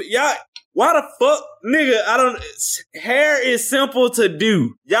makeup. Y'all, why the fuck? Nigga, hair is simple to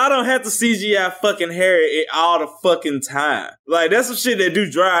do. Y'all don't have to CGI fucking hair all the fucking time. Like, that's some shit that do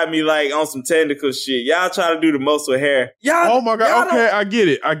drive me, like, on some technical shit. Y'all try to do the most with hair. Y'all, oh my God, okay, I get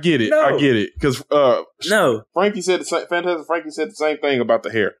it. No. I get it. Because, no. Frankie said Fantastic Frankie said the same thing about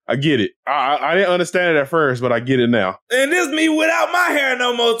the hair. I get it. I didn't understand it at first, but I get it now. And this me without my hair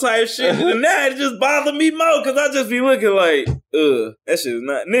no more type shit. And now it just bothers me more, because I just be looking like, that shit is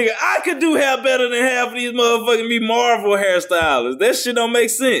not. Nigga, I could do hair better than half of these motherfucking be Marvel hairstylists. That shit don't make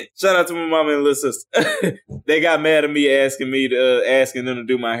sense. Shout out to my mama and little sister. They got mad at me asking them to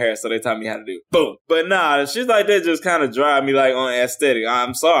do my hair, so they taught me how to do it. Boom. But nah, shit like that just kind of drive me like on aesthetic.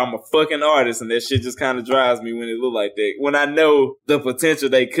 I'm sorry, I'm a fucking artist, and that shit just kind of drives me when it look like that. When I know the potential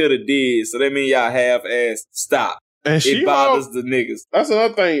they could have did, so that mean y'all half-ass stop. And it bothers the niggas. That's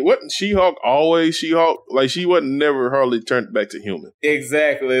another thing. Wasn't She-Hulk always She-Hulk? Like, she wasn't never hardly turned back to human.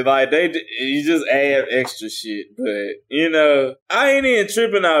 Exactly. Like, you just add extra shit. But, you know, I ain't even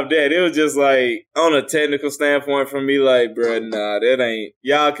tripping off that. It was just like, on a technical standpoint from me, like, bruh, nah, that ain't,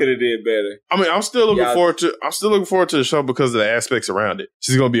 y'all could have did better. I mean, I'm still looking forward to the show because of the aspects around it.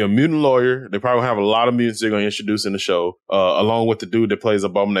 She's going to be a mutant lawyer. They probably have a lot of mutants they're going to introduce in the show, along with the dude that plays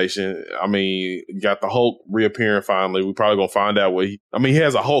Abomination. I mean, you got the Hulk reappearing finally. We're probably gonna find out he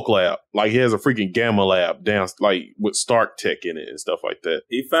has a Hulk lab. Like, he has a freaking Gamma lab down, like, with Stark tech in it and stuff like that.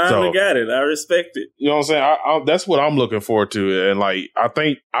 He finally got it. I respect it. You know what I'm saying? That's what I'm looking forward to. And, like, I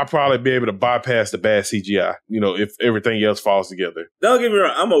think I'll probably be able to bypass the bad CGI, you know, if everything else falls together. Don't get me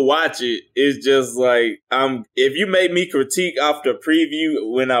wrong. I'm gonna watch it. It's just like, if you make me critique off the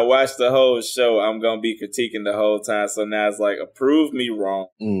preview when I watch the whole show, I'm gonna be critiquing the whole time. So now it's like, prove me wrong.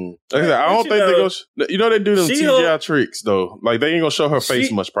 Like I said, I don't think they're gonna, you know, they do them CGI tricks though. Like, they ain't gonna show her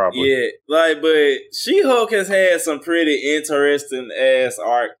face much probably. Yeah, like, but She-Hulk has had some pretty interesting ass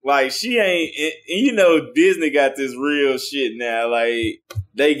arc. Like, she ain't, and you know, Disney got this real shit now. Like,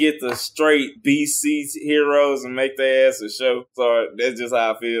 they get the straight BC heroes and make their ass a show. So that's just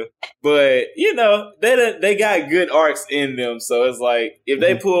how I feel. But, you know, they got good arcs in them. So it's like, if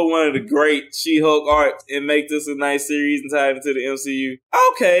they pull one of the great She-Hulk arcs and make this a nice series and tie it into the MCU,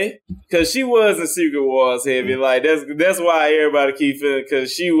 okay. Because she was in Secret Wars heavy. Like, that's why everybody keep feeling,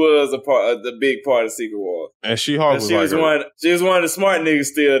 because she was a big part of Secret Wars. And She-Hulk was she was one of the smart niggas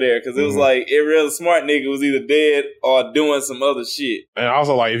still there. Because it was like, every other smart nigga was either dead or doing some other shit. And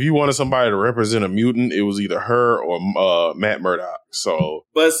also, like, if you wanted somebody to represent a mutant, it was either her or Matt Murdock. So,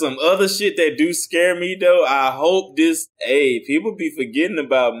 but some other shit that do scare me though, I hope people be forgetting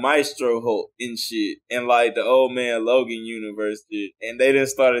about Maestro Hulk and shit, and like the Old Man Logan universe shit, and they done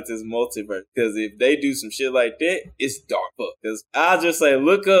started this multiverse. Because if they do some shit like that, it's dark fuck. Because I'll just say,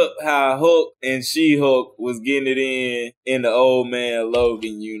 look up how Hulk and She-Hulk was getting it in the Old Man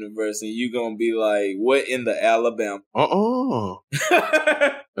Logan universe, and you gonna be like, what in the Alabama?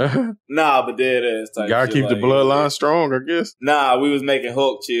 Nah, but dead ass type. Gotta keep the bloodline strong, I guess. Nah, we was making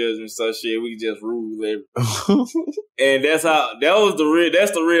Hulk children, so shit, we just rule everything. And that's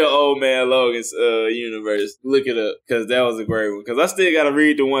the real Old Man Logan's universe. Look it up, because that was a great one. Because I still gotta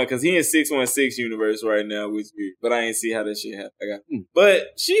read the one, because he in 616 universe right now, but I ain't see how that shit happen. But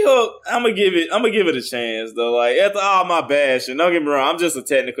She-Hulk, I'm gonna give it a chance though. Like, after all my bashing, don't get me wrong, I'm just a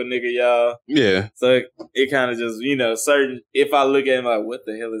technical nigga, y'all. Yeah. So it kind of just, you know, certain, if I look at him like, what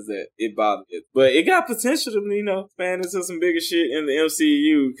the hell is that? It bothered me. But it got potential to, expand into some bigger shit in the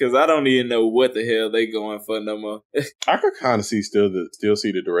MCU, because I don't even know what the hell they going for no more. I could kind of see still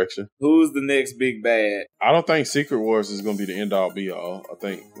see the direction. Who's the next big bad? I don't think Secret Wars is going to be the end all be all. I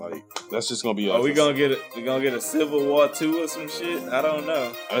think that's just going to be. Are we gonna get a Civil War 2 or some shit? I don't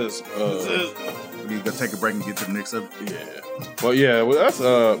know. We need to take a break and get to the next episode.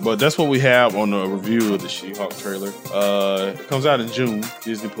 Yeah. But that's what we have on the review of the She-Hulk trailer. It comes out in June,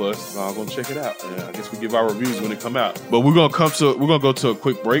 Disney Plus. I'm gonna check it out. Yeah, I guess we give our reviews when it come out. But we're gonna go to a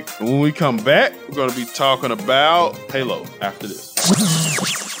quick break, and when we come back, we're gonna be talking about Halo after this.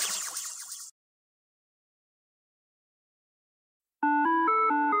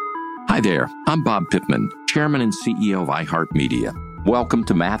 Hi there, I'm Bob Pittman, Chairman and CEO of iHeartMedia. Welcome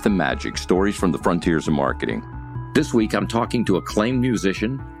to Math and Magic, Stories from the Frontiers of Marketing. This week, I'm talking to acclaimed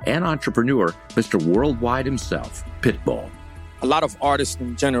musician and entrepreneur, Mr. Worldwide himself, Pitbull. A lot of artists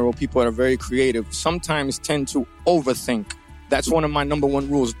in general, people that are very creative, sometimes tend to overthink. That's one of my number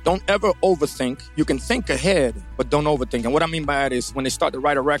one rules. Don't ever overthink. You can think ahead, but don't overthink. And what I mean by that is when they start to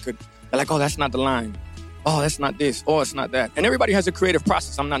write a record, they're like, oh, that's not the line. Oh, that's not this. Oh, it's not that. And everybody has a creative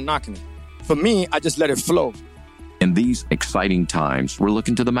process. I'm not knocking it. For me, I just let it flow. In these exciting times, we're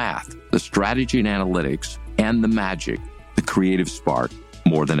looking to the math, the strategy and analytics, and the magic, the creative spark,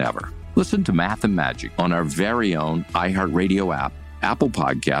 more than ever. Listen to Math and Magic on our very own iHeartRadio app, Apple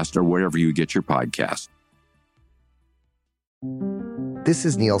Podcast, or wherever you get your podcasts. This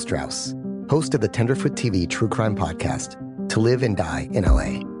is Neil Strauss, host of the Tenderfoot TV True Crime Podcast, To Live and Die in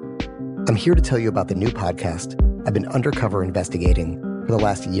LA. I'm here to tell you about the new podcast I've been undercover investigating for the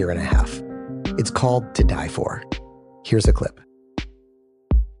last year and a half. It's called To Die For. Here's a clip.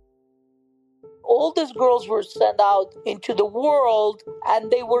 All these girls were sent out into the world and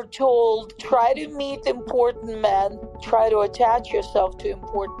they were told, try to meet important men, try to attach yourself to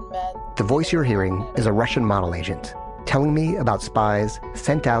important men. The voice you're hearing is a Russian model agent telling me about spies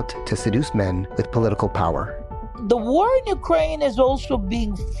sent out to seduce men with political power. The war in Ukraine is also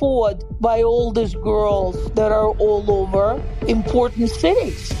being fought by all these girls that are all over important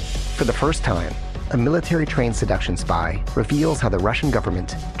cities. For the first time, a military-trained seduction spy reveals how the Russian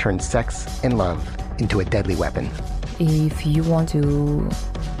government turned sex and love into a deadly weapon. If you want to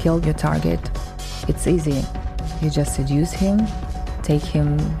kill your target, it's easy. You just seduce him, take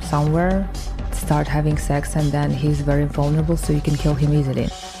him somewhere, start having sex, and then he's very vulnerable, so you can kill him easily.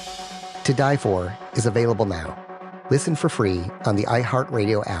 To Die For is available now. Listen for free on the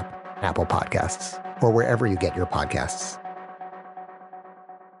iHeartRadio app, Apple Podcasts, or wherever you get your podcasts.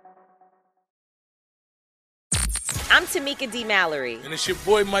 I'm Tamika D. Mallory. And it's your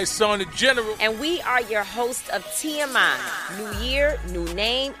boy, my son, the General. And we are your hosts of TMI. New year, new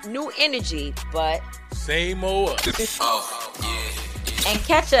name, new energy, but same old us. Oh, yeah. And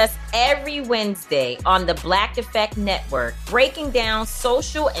catch us every Wednesday on the Black Effect Network, breaking down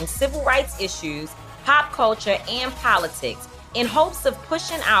social and civil rights issues, pop culture, and politics in hopes of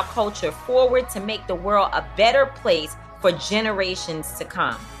pushing our culture forward to make the world a better place for generations to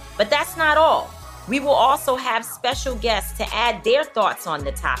come. But that's not all. We will also have special guests to add their thoughts on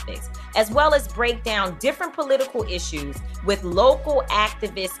the topics, as well as break down different political issues with local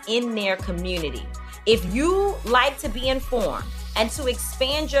activists in their community. If you like to be informed and to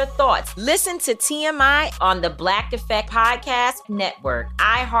expand your thoughts, listen to TMI on the Black Effect Podcast Network,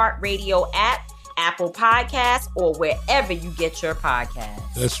 iHeartRadio app, Apple Podcasts, or wherever you get your podcasts.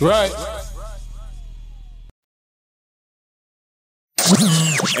 That's right.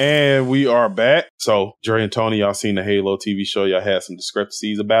 And we are back. So, Dre and Tony, y'all seen the Halo TV show. Y'all had some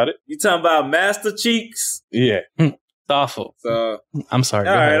discrepancies about it. You talking about Master Cheeks? Yeah. It's awful. So, I'm sorry.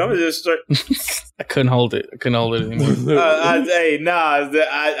 All right, I'm just straight. I couldn't hold it. I couldn't hold it anymore.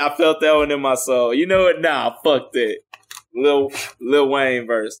 I felt that one in my soul. You know what? Nah, fuck that. Lil Wayne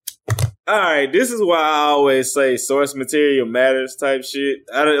verse. All right, this is why I always say source material matters type shit.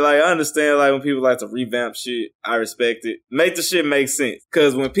 I understand when people like to revamp shit. I respect it. Make the shit make sense.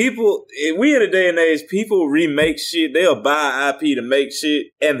 Cause when we in a day and age, people remake shit. They'll buy IP to make shit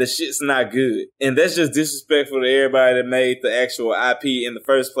and the shit's not good. And that's just disrespectful to everybody that made the actual IP in the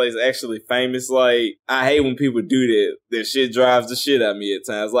first place actually famous. Like, I hate when people do that. That shit drives the shit out of me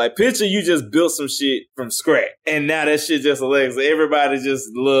at times. Like, picture you just built some shit from scratch and now that shit just Alexa. Everybody just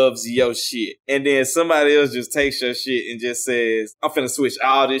loves your shit. And then somebody else just takes your shit and just says, I'm finna switch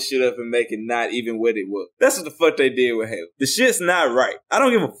all this shit up and make it not even what it was. That's what the fuck they did with Halo. The shit's not right. I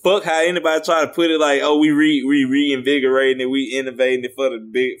don't give a fuck how anybody try to put it like, oh, we reinvigorating it, we innovating it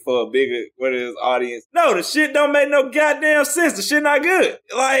for a bigger audience. No, the shit don't make no goddamn sense. The shit not good.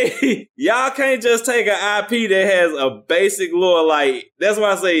 Like, y'all can't just take an IP that has a basic lore, like, That's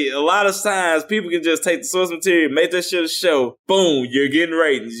why I say a lot of times people can just take the source material, make that shit a show. Boom, you're getting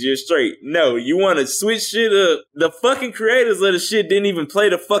ratings. You're straight. No, you want to switch shit up. The fucking creators of the shit didn't even play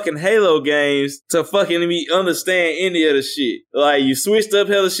the fucking Halo games to fucking understand any of the shit. Like, you switched up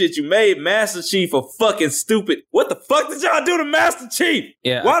hella shit. You made Master Chief a fucking stupid. What the fuck did y'all do to Master Chief?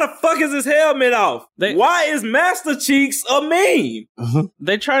 Yeah. Why the fuck is his helmet off? Why is Master Chief's a meme?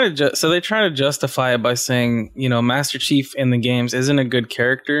 They try to justify it by saying, you know, Master Chief in the games isn't a good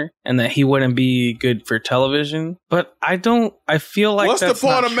character and that he wouldn't be good for television. But I feel like what's the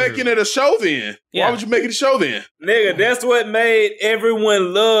point of making it a show then? Yeah. Why would you make it a show then? Nigga, that's what made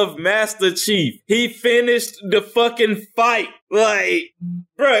everyone love Master Chief. He finished the fucking fight. Like,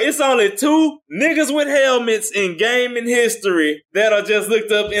 bro, it's only 2 niggas with helmets in gaming history that are just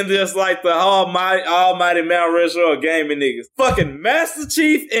looked up in just like the almighty Mount Rushmore of gaming niggas. Fucking Master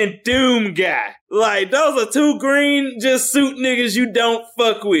Chief and Doom Guy. Like, those are 2 green just suit niggas you don't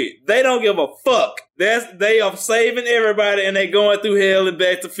fuck with. They don't give a fuck. They are saving everybody and they going through hell and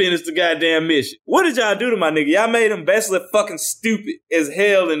back to finish the goddamn mission. What did y'all do to my nigga? Y'all made him basically fucking stupid as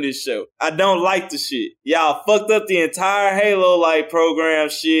hell in this show. I don't like the shit. Y'all fucked up the entire Halo like program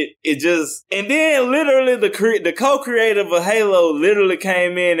shit. It just, and then literally the co-creator of Halo literally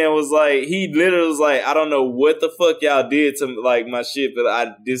came in and was like, he literally was like, I don't know what the fuck y'all did to like my shit,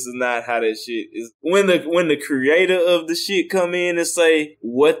 but this is not how that shit is. When the creator of the shit come in and say,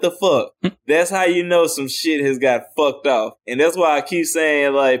 what the fuck? That's how you know some shit has got fucked off. And that's why I keep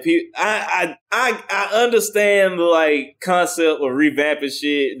saying, like, I understand the, like, concept of revamping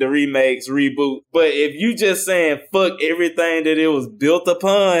shit, the remakes, reboot. But if you just saying fuck everything that it was built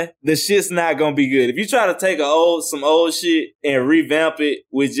upon, the shit's not gonna be good. If you try to take some old shit and revamp it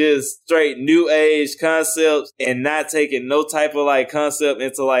with just straight new age concepts and not taking no type of, like, concept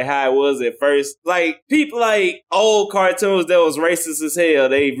into, like, how it was at first. Like, people like old cartoons that was racist as hell,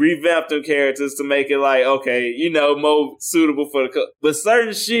 they revamped them characters to make it like, okay, you know, more suitable for the but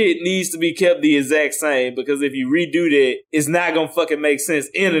certain shit needs to be kept the exact same, because if you redo that, it's not gonna fucking make sense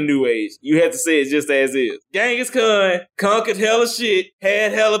in a new age. You have to say it just as is. Genghis Khan conquered hella shit,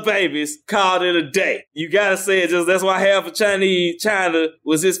 had hella babies, called it a day. You gotta say it just, that's why half of China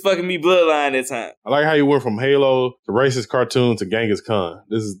was his fucking me bloodline at time. I like how you went from Halo to racist cartoon to Genghis Khan.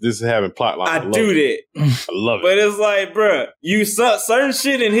 This is having plot lines. I do that. I love it. But it's like, bruh, certain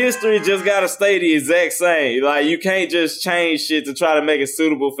shit in history just gotta stay the exact same. Like, you can't just change shit to try to make it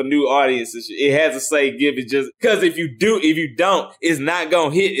suitable for new audiences. It has to say, give it just, because if you don't, it's not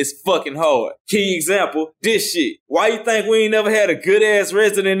gonna hit as fucking hard. Key example, this shit. Why you think we ain't never had a good ass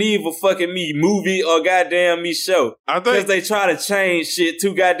Resident Evil fucking me movie or goddamn me show? Because they try to change shit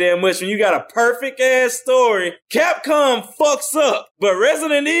too goddamn much. When you got a perfect ass story, Capcom fucks up. But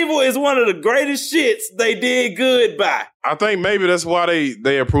Resident Evil is one of the greatest shits they did good by. I think maybe that's why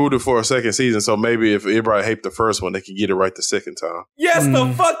they approved it for a second season. So maybe if everybody hate the first one, they can get it right the second time. Yes,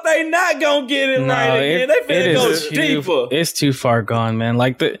 the fuck they not gonna get it right again. They finna go deeper. It's too far gone, man.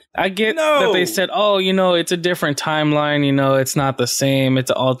 Like I get that they said, oh, you know, it's a different timeline. You know, it's not the same. It's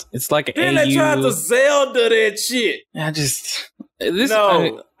like an then they tried to Zelda that shit.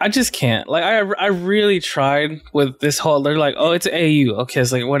 I just can't. Like, I really tried with this whole, they're like, oh, it's AU. Okay,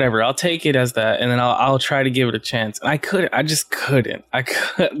 it's like, whatever. I'll take it as that. And then I'll try to give it a chance. And I just couldn't.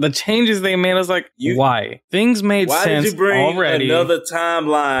 The changes they made, I was like, why? Things made sense already. Why did you bring another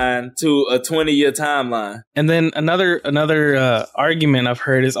timeline to a 20-year timeline? And then another argument I've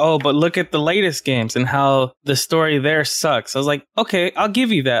heard is, oh, but look at the latest games and how the story there sucks. I was like, okay, I'll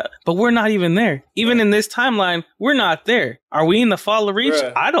give you that. But we're not even there. Even in this timeline, we're not there. Are we in the Fall of Reach?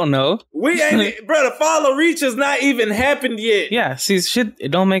 Bruh. I don't know. We ain't, bro. The Fall of Reach has not even happened yet. Yeah, see, shit,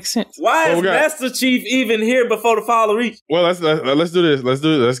 it don't make sense. Why is Master Chief even here before the Fall of Reach? Well, let's do this.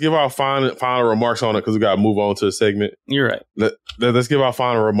 Let's give our final remarks on it, because we got to move on to the segment. You're right. Let's give our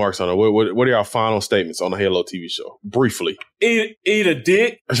final remarks on it. What are our final statements on the Halo TV show? Briefly. Eat a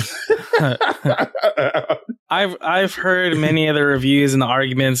dick. I've heard many of the reviews and the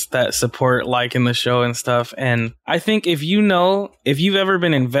arguments that support liking the show and stuff, and I think if you've ever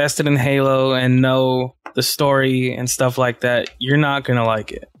been invested in Halo and know the story and stuff like that, you're not gonna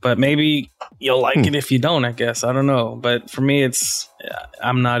like it. But maybe you'll like it if you don't, I guess. I don't know. But for me,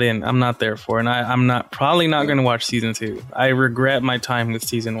 I'm not there for it. And I'm probably not gonna watch season 2. I regret my time with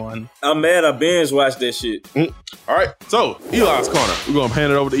season 1. I'm mad I binge watched that shit. All right, so Eli's Corner. We're gonna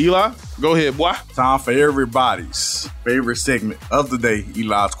hand it over to Eli. Go ahead, boy. Time for everybody's favorite segment of the day,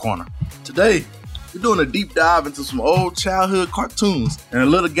 Eli's Corner. Today, we're doing a deep dive into some old childhood cartoons and a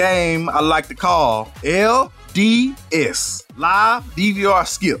little game I like to call LDS, Live DVR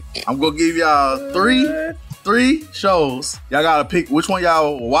Skip. I'm going to give y'all 3 3 shows. Y'all gotta pick which one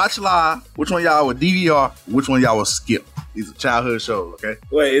y'all will watch live, which one y'all will DVR, which one y'all will skip. These are childhood shows, okay?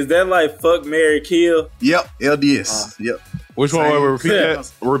 Wait, is that like Fuck, Marry, Kill? Yep, LDS. Yep. Which one? Repeat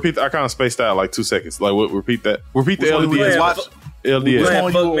that. Repeat. I kind of spaced out like 2 seconds. Like, repeat that. Repeat the LDS. LDS.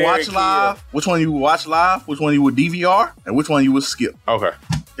 Which one you will watch live? Which one you will watch live? Which one you will DVR? And which one you will skip? Okay.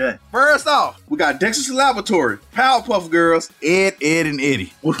 Okay. First off, we got Dexter's Laboratory, Powerpuff Girls, Ed, and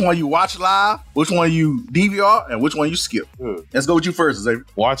Eddie. Which one you watch live? Which one you DVR? And which one you skip? Let's go with you first, Xavier.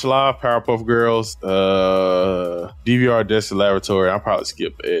 Watch live, Powerpuff Girls, DVR, Dexter's Laboratory. I'll probably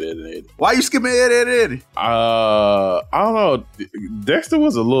skip Ed, and Eddie. Why you skipping Ed, and Eddie? I don't know. Dexter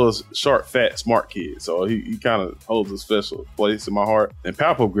was a little short, fat, smart kid, so he kind of holds a special place in my heart. And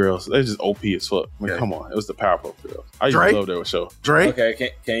Powerpuff Girls, they just OP as fuck. I mean, come on, it was the Powerpuff Girls. I used to love that show. Drake.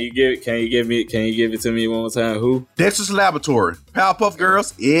 Okay, can you give it to me one more time? Who? Dexter's Laboratory, Powerpuff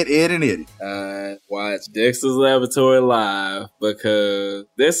Girls, Ed, and Eddie. Watch Dexter's Laboratory live because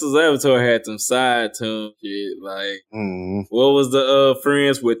Dexter's Laboratory had some side tune shit. Like, what was the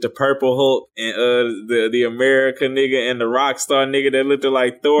friends with the Purple Hulk and the American nigga and the Rockstar nigga that looked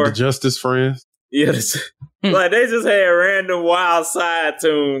like Thor? The Justice Friends. Yeah, like they just had random wild side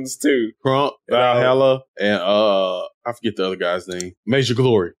tunes too. Crump, Valhalla, and I forget the other guy's name. Major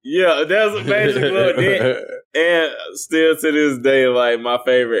Glory. Yeah, that's a Major Glory. And still to this day, like my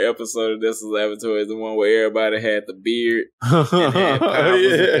favorite episode of Dexter's Laboratory is the one where everybody had the beard and had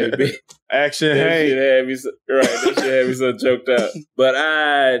powers. Action, that shit had me so choked out. But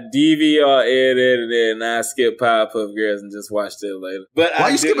I DVR Ed, and I skip Powerpuff Girls and just watched it later. But why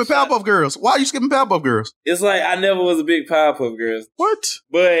you skipping Powerpuff Girls? Why are you skipping Powerpuff Girls? It's like I never was a big Powerpuff Girls. What?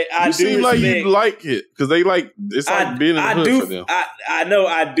 But I you do seem like you like it because they like it's like being in the hood for them. I know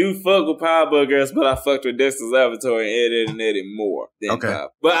I do fuck with Powerpuff Girls, but I fucked with Dexter's Laboratory and Eddie more than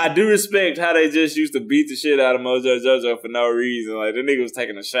Pop. But I do respect how they just used to beat the shit out of Mojo Jojo for no reason. Like the nigga was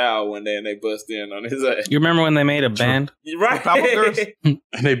taking a shower one day and they bust in on his ass. You remember when they made a band? Right.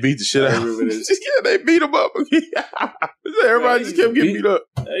 And they beat the shit out of him. Yeah, they beat him up. Everybody just kept getting beat up.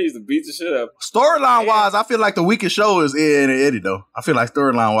 They used to beat the shit up. Storyline wise, I feel like the weakest show is Ed and Eddie though. I feel like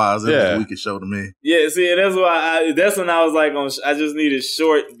storyline wise, it was the weakest show to me. Yeah, see, that's why that's when I was like, I just needed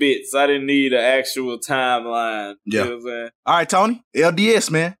short bits. I didn't need an actual timeline. Yeah. You know what I'm saying? All right, Tony. LDS,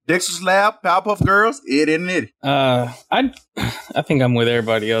 man. Dexter's Lab, Powerpuff Girls, Ed and Eddie. I think I'm with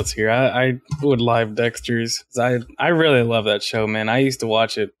everybody else here. I would live Dexter's. I really love that show, man. I used to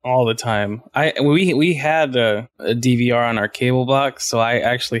watch it all the time. We had a DVR on our cable box, so I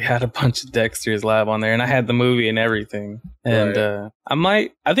actually had a bunch of Dexter's Lab on there, and I had the movie and everything. And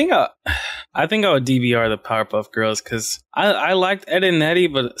I think I would DVR the Powerpuff Girls because I liked Ed and Eddie,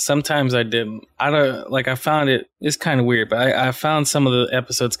 but sometimes I didn't. I found it's kind of weird, but I found some of the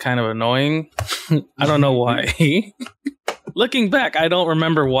episodes kind of annoying. I don't know why. Looking back, I don't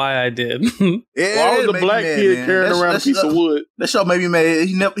remember why I did. Why was a black kid carrying around a piece of wood? That show made me mad.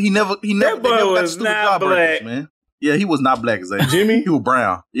 He never. That boy was not black, man. Yeah, he was not black, Zay. Jimmy? He was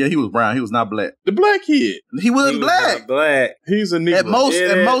brown. Yeah, he was brown. He was not black. The black kid. He wasn't black. Not black. He's a Negro.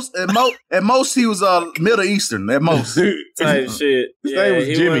 At most, he was Middle Eastern. At most. Type shit. His name was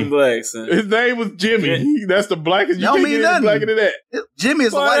Jimmy. Black, son. His name was Jimmy. That's the blackest. You don't mean nothing. Blacker than that. Jimmy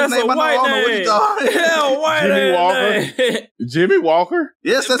is the whitest name. I don't know what you talking. Hell, white Jimmy Walker. Jimmy Walker.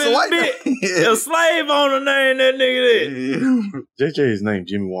 Yes, that's a white name. A slave owner name that nigga that. JJ's name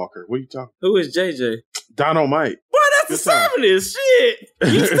Jimmy Walker. What are you talking? Who is JJ? Dynamite. Boy, that's the 70s. Shit.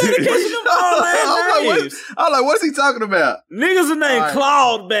 You started catching them all names. I'm like, what's he talking about? Niggas are named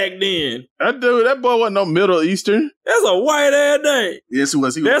Claude back then. That boy wasn't no Middle Eastern. That's a white ass name. Yes, he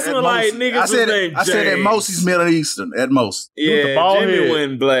was. That's when like niggas was named I said at most he's Middle Eastern. At most. Yeah, Jimmy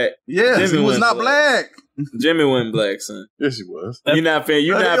wasn't black. Yes, he was not black. Jimmy wasn't black, son. Yes, he was. You're not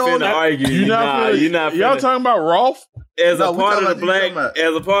finna argue. You're not finna. Y'all talking about Rolf? As a part of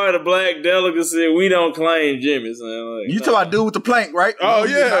the black delegacy, we don't claim Jimmy, son. Like, you talking about dude with the plank, right? Oh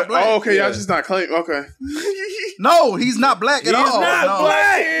yeah. Oh, okay. Y'all just not claim. Okay. No, he's not black at all. He's not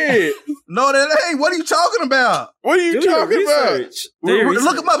black. No, that ain't. What are you talking about? What are you talking about?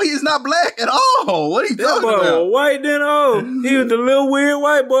 Look him up. He is not black at all. What are you talking about? White then He was the little weird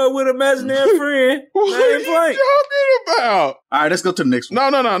white boy with an imaginary friend. What are you talking about? All right, let's go to the next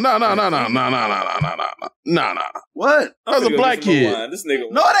one. No. What? That was a black kid. This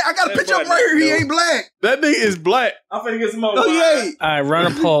nigga. No, I got a picture up right here. He ain't black. That nigga is black. I'm finna get some more. No, he ain't. All right,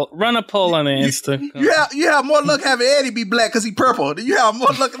 run a poll on the Insta. You have more luck having Eddie be black because he purple. You have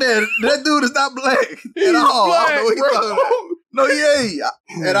more luck than that That dude is not black at all. Black, I don't know what he's talking about. No, he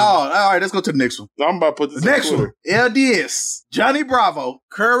ain't at all. All right, let's go to the next one. I'm about to put this next one. LDS. Johnny Bravo,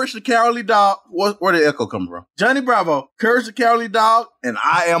 Courage the Cowardly Dog. Where did Echo come from? Johnny Bravo, Courage the Cowardly Dog, and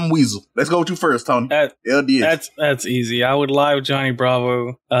I Am Weasel. Let's go with you first, Tony. LDS. That's easy. I would live Johnny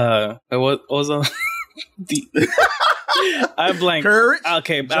Bravo. What was on? I blanked. Courage.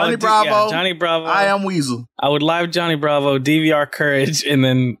 Okay, Johnny Bravo. Johnny Bravo. I Am Weasel. I would live Johnny Bravo, DVR Courage, and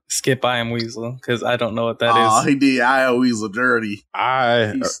then skip I Am Weasel because I don't know what that is. Oh, he did I Am Weasel dirty.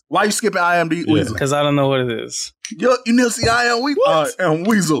 Why you skipping I Am Weasel? Because I don't know what it is. You never see I Am Weasel? I Am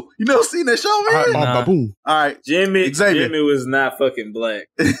Weasel. You never seen that show, man? Nah. All right, Jimmy Xavier was not fucking black.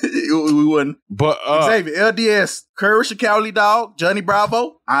 we wouldn't. But Xavier, LDS, Courage the Cowardly Dog, Johnny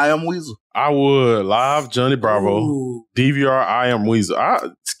Bravo, I Am Weasel. I would live Johnny Bravo, DVR I Am Weasel.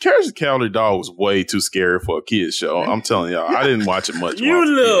 Courage the Cowardly Dog was way too scary for a kid's show. I'm telling y'all, I didn't watch it much. You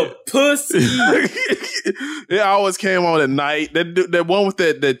little pussy. It always came on at night. That one with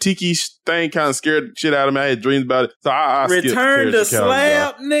that tiki thing kind of scared the shit out of me. I had dreams about it. So I Return the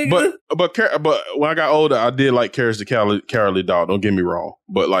Slab, nigga. But when I got older, I did like Courage the Cowardly Dog. Don't get me wrong.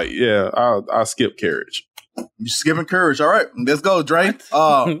 But like, yeah, I skipped Courage. You skipping Courage. All right, let's go, Dre.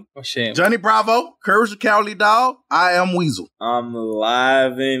 Johnny Bravo, Courage the Cowardly Dog, I Am Weasel. I'm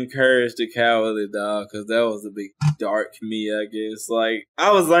live in Courage the Cowardly Dog because that was a big dark me, I guess. Like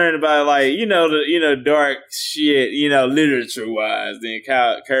I was learning about like dark shit, literature wise. Then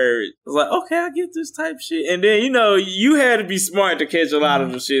Courage. I was like, okay, I get this type of shit. And then you had to be smart to catch a lot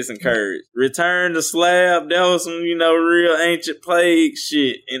of the shits in Courage. Return the Slab. That was some real ancient plague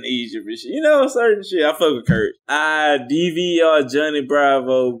shit in Egypt and shit. Certain shit. I fuck with Courage. I DVR Johnny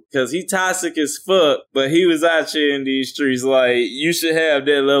Bravo because he toxic as fuck, but he was out here in these streets. Like, you should have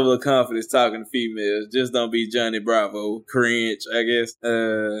that level of confidence talking to females. Just don't be Johnny Bravo. Cringe, I guess.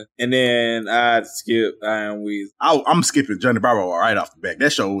 And then I'd skip I Am Weasel. I'm skipping Johnny Bravo right off the back.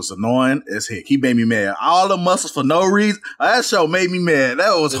 That show was annoying as heck. He made me mad. All the muscles for no reason. That show made me mad.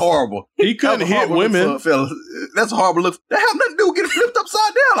 That was horrible. He couldn't hit women. That's a horrible look. That had nothing to do with getting flipped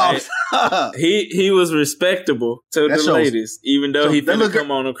upside down all the time. He was respectable to the ladies, even though he finna come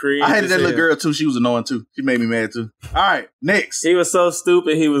on a Korean. I hated that little girl too. She was annoying too. She made me mad too. All right, next. He was so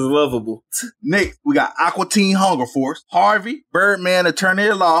stupid, he was lovable. Next, we got Aqua Teen Hunger Force, Harvey, Birdman, Attorney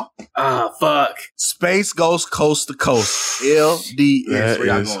at Law. Ah, fuck. Space Ghost Coast to Coast, LDS.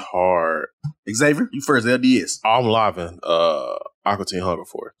 That is hard. Xavier, you first, LDS. I'm living Aqua Teen Hunger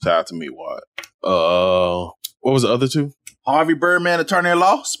Force. Shout out to me, Watt. What was the other two? Harvey, Birdman, Attorney at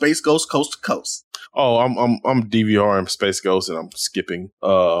Law, Space Ghost Coast to Coast. Oh, I'm DVRing Space Ghost and I'm skipping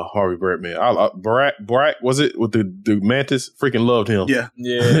Harvey Birdman. Brack was it with the mantis? Freaking loved him. Yeah.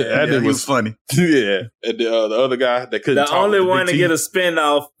 That he was funny. Yeah, and the other guy that couldn't. The only one to get a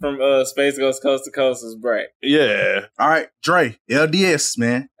spinoff from Space Ghost Coast to Coast is Brack. Yeah. All right, Dre, LDS,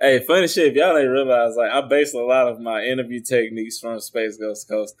 man. Hey, funny shit. If y'all ain't realize, like I based a lot of my interview techniques from Space Ghost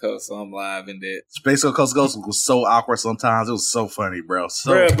Coast to Coast, so I'm live in that. Space Ghost Coast to Coast was so awkward sometimes. It was so funny, bro.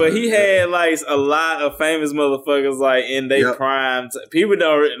 But he had like a lot of famous motherfuckers like in their prime. People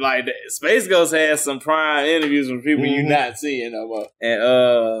don't like Space Ghost has some prime interviews with people you not seeing no more. And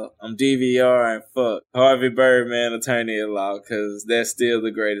I'm DVR and fuck Harvey Birdman, Attorney at Law, because that's still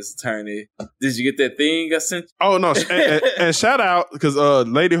the greatest attorney. Did you get that thing I sent you? Oh no, and shout out because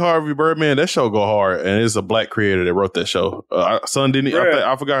Lady Harvey Birdman, that show go hard, and it's a black creator that wrote that show. Son didn't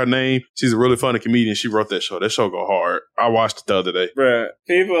I forgot her name. She's a really funny comedian. She wrote that show. That show go hard. I watched it the other day. Bruh,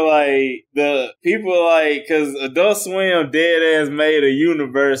 because Adult Swim dead ass made a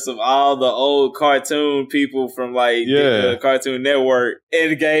universe of all the old cartoon people from the Cartoon Network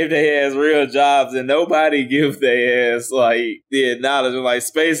and gave their ass real jobs, and nobody give their ass the acknowledgement. Like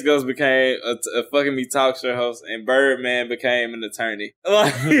Space Ghost became a fucking me talk show host, and Birdman became an attorney.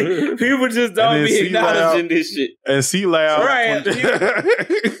 Like people just don't be acknowledging this shit. And C-Lab, right?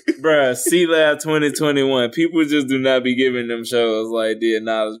 Bruh, C-Lab 2021. People just do not be giving them shows like the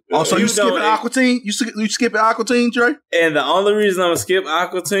acknowledgement. Oh, so you skipping Aqua Teen? You skipping Aqua Teen, Dre? And the only reason I'm gonna skip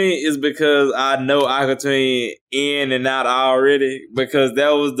Aqua Teen is because I know Aqua Teen in and out already. Because that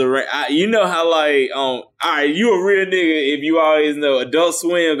was you know how alright, you a real nigga if you always know Adult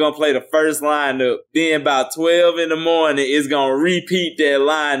Swim gonna play the first lineup. Then about 12 in the morning, it's gonna repeat that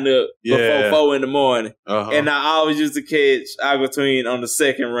lineup before 4 in the morning. And I always used to catch Aqua Teen on the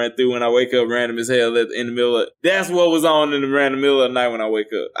second run through when I wake up random as hell in the middle of. That's what was on in the random middle of the night when I wake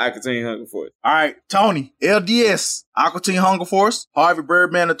up. Aqua Teen Hunger Force. All right, Tony, LDS, Aqua Teen Hunger Force, Harvey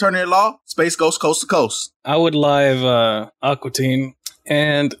Birdman, Attorney at Law, Space Ghost Coast to Coast. I would live Aqua Teen.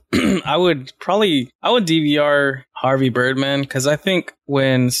 And I would DVR Harvey Birdman, because I think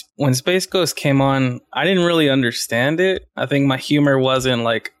when Space Ghost came on, I didn't really understand it. I think my humor wasn't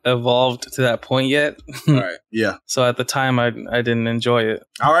like evolved to that point yet. All right. Yeah. So at the time, I didn't enjoy it.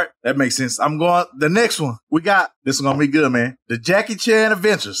 All right. That makes sense. I'm going, the next one. We got, this is going to be good, man. The Jackie Chan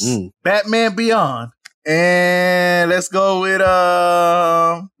Adventures. Batman Beyond. And let's go with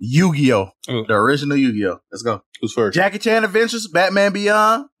Yu-Gi-Oh! The original Yu-Gi-Oh! Let's go. Who's first? Jackie Chan Adventures, Batman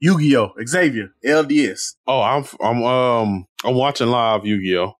Beyond, Yu-Gi-Oh! Xavier, LDS. Oh, I'm watching live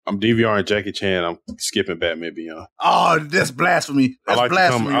Yu-Gi-Oh! I'm DVRing Jackie Chan. I'm skipping Batman Beyond. Oh, that's blasphemy. That's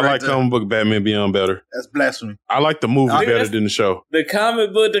blasphemy. I like comic book Batman Beyond better. That's blasphemy. I like the movie better than the show. The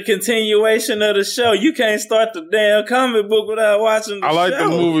comic book, the continuation of the show. You can't start the damn comic book without watching the show. I like the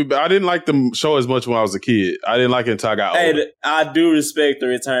movie, but I didn't like the show as much when I was a kid. I didn't like it until I got older. I do respect the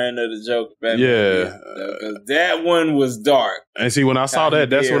Return of the Joker. Batman because that one was dark. And see, when I saw that,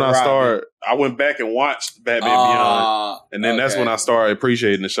 that's when I started. I went back and watched Batman Beyond, and then that's when I started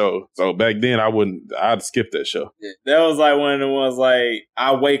appreciating the show. So back then, I'd skip that show. Yeah. That was like one of the ones like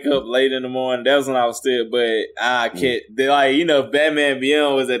I wake up late in the morning. That was when I was still, but I can't. Like, you know, Batman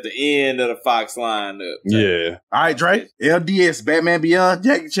Beyond was at the end of the Fox lineup. Yeah. All right, Dre. LDS, Batman Beyond,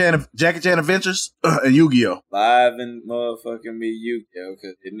 Jackie Chan Adventures, and Yu-Gi-Oh! Live and motherfucking me Yu-Gi-Oh!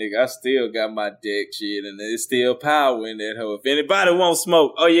 Because nigga, I still got my deck shit, and there's still power in that hoe. If anybody wants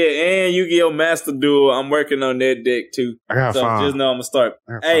smoke, oh yeah, and Yu-Gi-Oh! Master Duel, I'm working on that deck too. Just know I'm gonna start.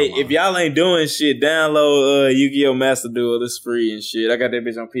 Hey, if y'all ain't doing shit, download Yu-Gi-Oh! Master Duel. It's free and shit. I got that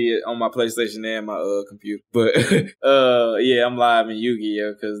bitch on my PlayStation and my computer. But yeah, I'm live in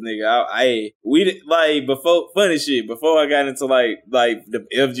Yu-Gi-Oh! Because nigga, before I got into like the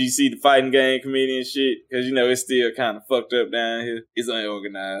FGC, the fighting game community and shit, because you know it's still kind of fucked up down here. It's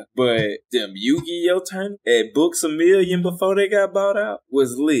unorganized. But them Yu-Gi-Oh! tournament at Books A Million before they got bought out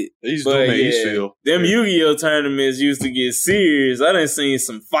was lit. Them Yu-Gi-Oh! tournaments used to get serious. I done seen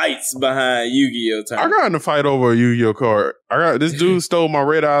some fights behind Yu-Gi-Oh! tournaments. I got in a fight over a Yu-Gi-Oh! card. This dude stole my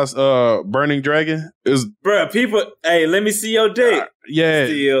Red Eyes Burning Dragon. Bruh, people, hey, let me see your deck. Yeah,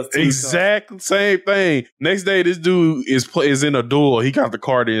 exact same thing. Next day, this dude is in a duel. He got the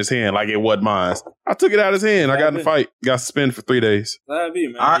card in his hand like it wasn't mine. I took it out of his hand. I got in a fight. Got suspended for 3 days. That'd be,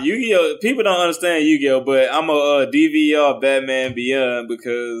 man. Yu-Gi-Oh! People don't understand Yu-Gi-Oh! But I'm a DVR Batman Beyond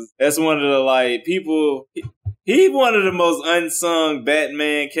because that's one of the like people. He's one of the most unsung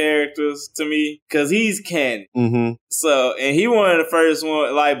Batman characters to me because he's canon. Mm-hmm. So, and he one of the first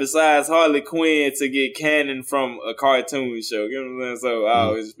one, like besides Harley Quinn, to get canon from a cartoon show. You know what I'm saying? So I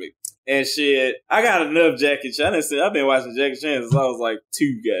always respect. And shit, I got enough Jackie Chan. I've been watching Jackie Chan since I was like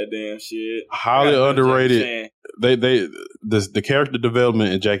 2 goddamn shit. Highly underrated. The character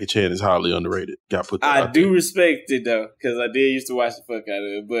development in Jackie Chan is highly underrated. I do respect it though, because I did used to watch the fuck out of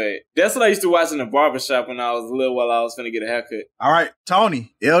it. But that's what I used to watch in the barbershop when I was little while I was finna get a haircut. All right,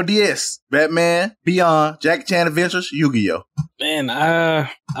 Tony, LDS, Batman, Beyond, Jackie Chan Adventures, Yu-Gi-Oh! Man, I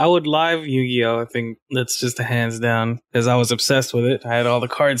would live Yu-Gi-Oh! I think that's just a hands down because I was obsessed with it. I had all the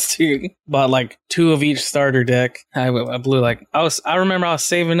cards too. Bought like 2 of each starter deck. I blew like I remember I was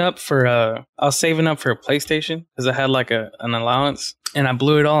saving up for a PlayStation because I had like an allowance. And I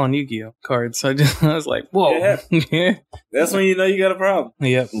blew it all on Yu-Gi-Oh! cards. So I was like, whoa. Yeah. That's when you know you got a problem.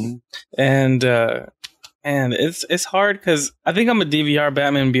 Yep. And it's hard because I think I'm a DVR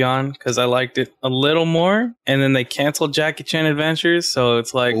Batman Beyond because I liked it a little more. And then they canceled Jackie Chan Adventures. So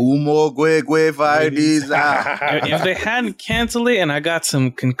it's like... if they hadn't canceled it and I got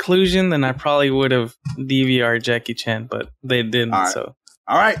some conclusion, then I probably would have DVR Jackie Chan. But they didn't, so...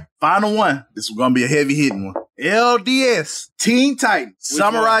 All right, final one. This is going to be a heavy hitting one. LDS, Teen Titans,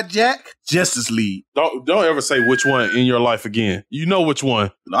 Samurai Jack, Justice League. Don't ever say which one in your life again. You know which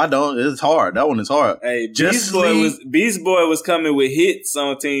one. No, I don't. It's hard. That one is hard. Hey, Beast Boy was coming with hits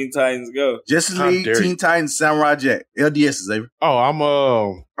on Teen Titans Go. Justice League, Teen Titans, Samurai Jack. LDS, Xavier. I'm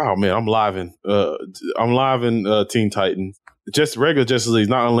live in Teen Titans. Just regular Justice League,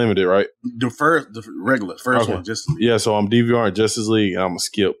 not unlimited, right? The regular one, Justice League. Yeah, so I'm DVRing Justice League, and I'm gonna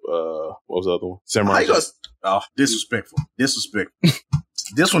skip. What was the other one? Samurai Jack. Disrespectful.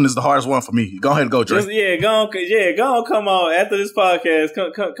 This one is the hardest one for me. Go ahead and go, Dre. Go on. Come on. After this podcast,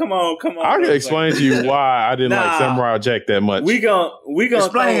 come on. I can explain to you why I didn't like Samurai Jack that much. We gonna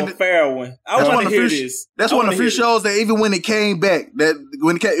explain a fair one. I want to hear this. That's one of the few shows that even when it came back,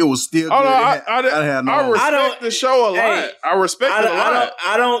 it was still good. I respect the show a lot. I respect it a lot.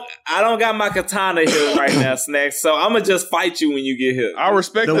 I don't got my katana here right now, Snacks. So I'm gonna just fight you when you get here. I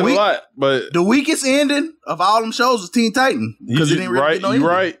respect it a lot, but the weakest ending of all them shows was Teen Titans because it didn't really get no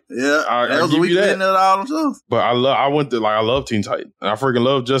movie. You right? Yeah, I was a week in there all themselves. But I love Teen Titans. And I freaking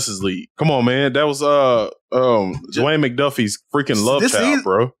love Justice League. Come on, man. That was Dwayne McDuffie's freaking love child,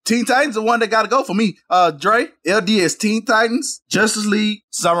 bro. Teen Titans the one that got to go for me. Dre, LDS, Teen Titans, Justice League,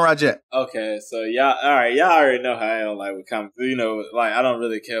 Samurai Jack. Okay, so y'all already know how I am like with comics. You know, like I don't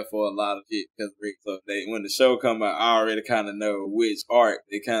really care for a lot of it because so when the show come out, I already kind of know which arc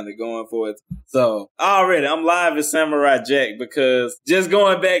they kind of going for it. So I'm live with Samurai Jack because just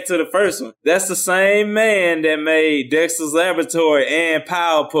going back to the first one, that's the same man that made Dexter's Laboratory and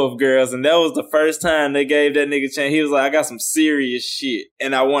Powerpuff Girls, and that was the first time they gave that nigga a chance. He was like, I got some serious shit,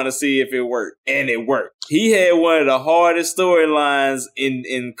 and I want to see if it worked, and it worked. He had one of the hardest storylines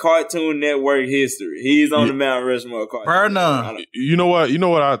in Cartoon Network history. He's on the Mount Rushmore cartoon. Burn. You know what?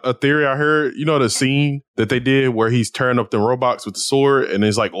 A theory I heard. You know the scene that they did where he's tearing up the robots with the sword and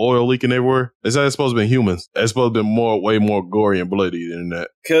there's like oil leaking everywhere? It's supposed to be humans. It's supposed to be way more gory and bloody than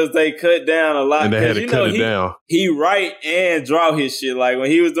that. Because they cut down a lot. And they had to cut it down. He write and draw his shit. Like when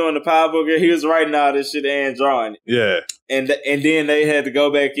he was doing the Powerpuff Girl, he was writing all this shit and drawing it. Yeah. And then they had to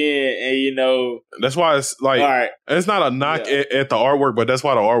go back in and, That's why it's like, it's not a knock at the artwork, but that's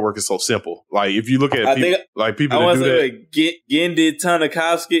why the artwork is so simple. Like if you look at people that do that. Gendy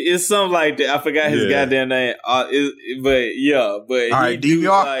Tartakovsky, it's something like that. I forgot his goddamn name. But all right,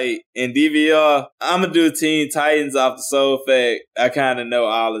 DVR. In DVR, I'm gonna do Teen Titans off the sole fact I kind of know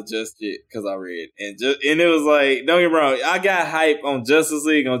all of Just shit because I read and it was like, don't get me wrong, I got hype on Justice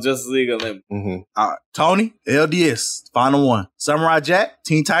League Unlimited. Mm-hmm. All right, Tony, LDS, final one: Samurai Jack,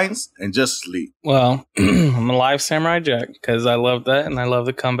 Teen Titans, and Justice League. Well, I'm a live Samurai Jack because I love that and I love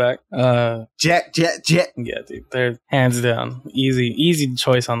the comeback. Jack. Yeah, dude, they're hands down easy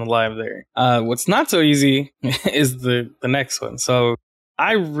choice on the live there. What's not so easy is the next one. So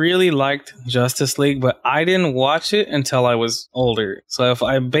I really liked Justice League, but I didn't watch it until I was older. So if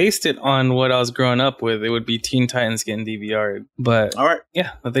I based it on what I was growing up with, it would be Teen Titans getting DVR'd. But all right,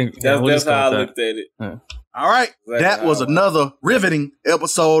 yeah, I think that's how I looked at it. Yeah. All right, that was another riveting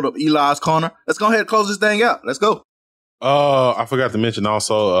episode of Eli's Corner. Let's go ahead and close this thing out. Let's go. I forgot to mention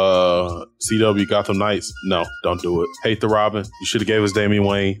also CW Gotham Knights. No, don't do it. Hate the Robin. You should have gave us Damian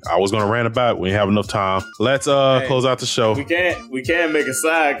Wayne. I was gonna rant about it. We didn't have enough time. Let's close out the show. We can't make a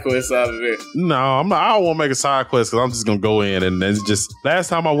side quest out of it. No, I don't want to make a side quest because I'm just gonna go in and it's just last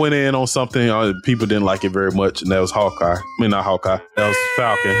time I went in on something, people didn't like it very much, and that was Hawkeye. I mean, not Hawkeye. That was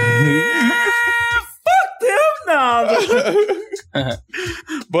Falcon.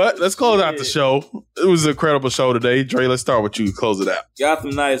 But let's close out the show. It was an incredible show today. Dre, let's start with you. Close it out.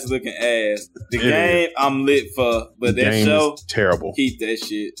 Gotham Knights looking ass. The game I'm lit for, but that show terrible. Keep that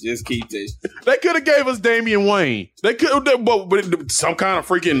shit. Just keep that shit. They could have gave us Damian Wayne. They could, but some kind of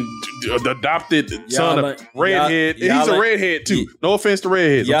freaking adopted son of redhead. He's a redhead too. No offense to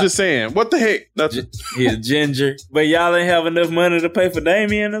redheads. I'm just saying. What the heck? He's ginger. But y'all ain't have enough money to pay for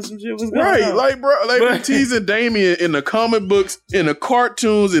Damian or some shit. What's going on? Like bro, they been teasing Damian in the comic books, in the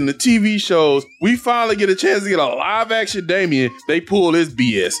cartoons, in the TV shows. We finally get a chance to get a live action Damian. They pull this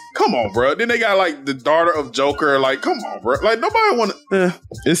BS. Come on, bro. Then they got like the daughter of Joker. Like, come on, bro. Like nobody want to.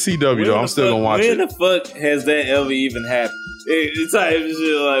 It's CW though. I'm still gonna watch it. When the fuck has that ever even happened? It's type of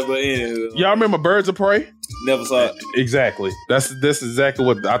shit like, but anyway. Y'all remember Birds of Prey? Never saw it. Exactly. That's exactly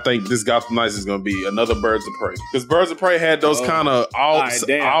what I think this Gotham Knights is going to be. Another Birds of Prey. Because Birds of Prey had those kind of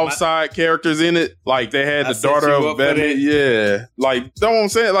outside characters in it. Like they had the daughter of Batman. Yeah. Like, know what I'm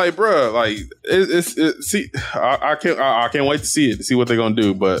saying? Like, bro, like see, I can't wait to see it, to see what they're going to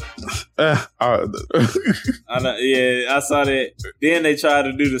do. But I know, yeah, I saw that. Then they tried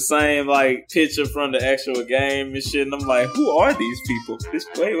to do the same like picture from the actual game and shit. And I'm like, who are these people?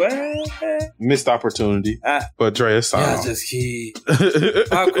 Wait, what? Missed opportunity. But Dre, it's time. Y'all just keep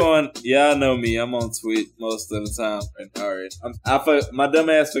popcorn. Y'all know me. I'm on Twitch most of the time. Alright, my dumb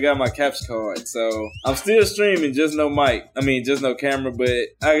ass forgot my capture card, so I'm still streaming. Just no mic. I mean, just no camera, but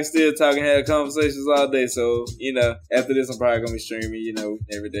I can still talk and have conversations all day. So after this, I'm probably gonna be streaming.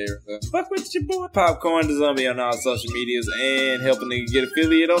 Every day or so. Fuck with your boy Popcorn the Zombie on all social medias and helping nigga get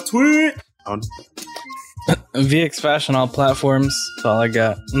affiliate on Twitch. VX Fashion, all platforms. That's all I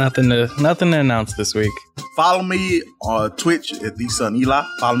got. Nothing to announce this week. Follow me on Twitch at The Son Eli.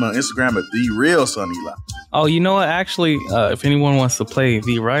 Follow me on Instagram at The Real Son Eli. Oh, you know what? Actually, if anyone wants to play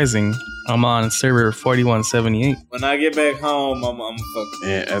V Rising, I'm on server 4178. When I get back home, I'm fucking.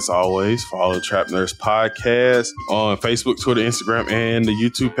 And as always, follow the Trap Nurse Podcast on Facebook, Twitter, Instagram, and the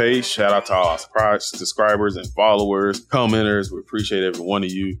YouTube page. Shout out to all our subscribers and followers, commenters. We appreciate every one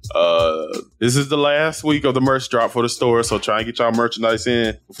of you. This is the last week of the merch drop for the store, so try and get y'all merchandise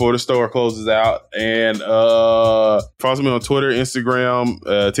in before the store closes out. And follow me on Twitter,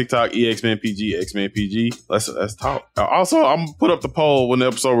 Instagram, TikTok, EXManPG, XManPG. Let's talk. Also, I'm gonna put up the poll when the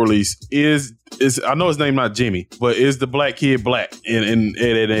episode release. Is I know his name not Jimmy, but is the black kid black in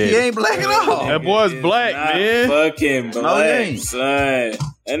He ain't black at all. That boy's black, man. Fucking black, no, he ain't. son.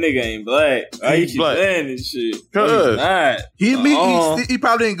 That nigga ain't black. Why you keep saying this shit? Cause he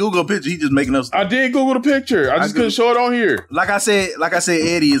probably didn't Google a picture. He just making up stuff. I did Google the picture. I just couldn't show it on here. Like I said,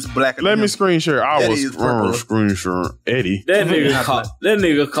 Eddie is black. Let me screenshot. I was screenshot Eddie. That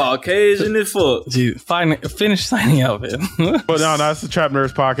nigga Caucasian as fuck. Dude, finish signing up, man. But no, that's the Trap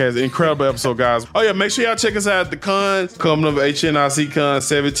Nerds Podcast. Incredible episode, guys. Oh yeah, make sure y'all check us out at the cons coming up. HNIC Con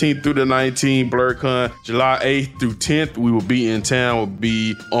 17th through the 19th. Blur Con July 8th through 10th. We will be in town. We'll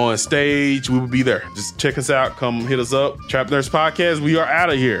be on stage. We will be there. Just check us out. Come hit us up. Trap Nerds Podcast. We are out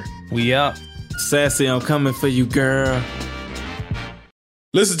of here. We out. Sassy, I'm coming for you, girl.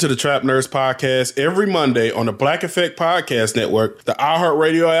 Listen to the Trap Nerds Podcast every Monday on the Black Effect Podcast Network, the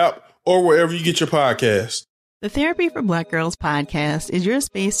iHeartRadio app, or wherever you get your podcasts. The Therapy for Black Girls podcast is your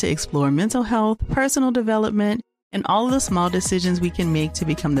space to explore mental health, personal development, and all of the small decisions we can make to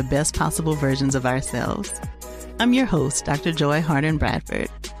become the best possible versions of ourselves. I'm your host, Dr. Joy Harden Bradford,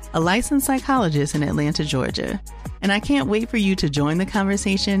 a licensed psychologist in Atlanta, Georgia, and I can't wait for you to join the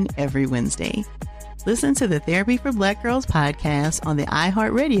conversation every Wednesday. Listen to the Therapy for Black Girls podcast on the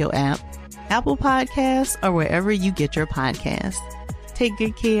iHeartRadio app, Apple Podcasts, or wherever you get your podcasts. Take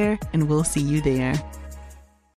good care, and we'll see you there.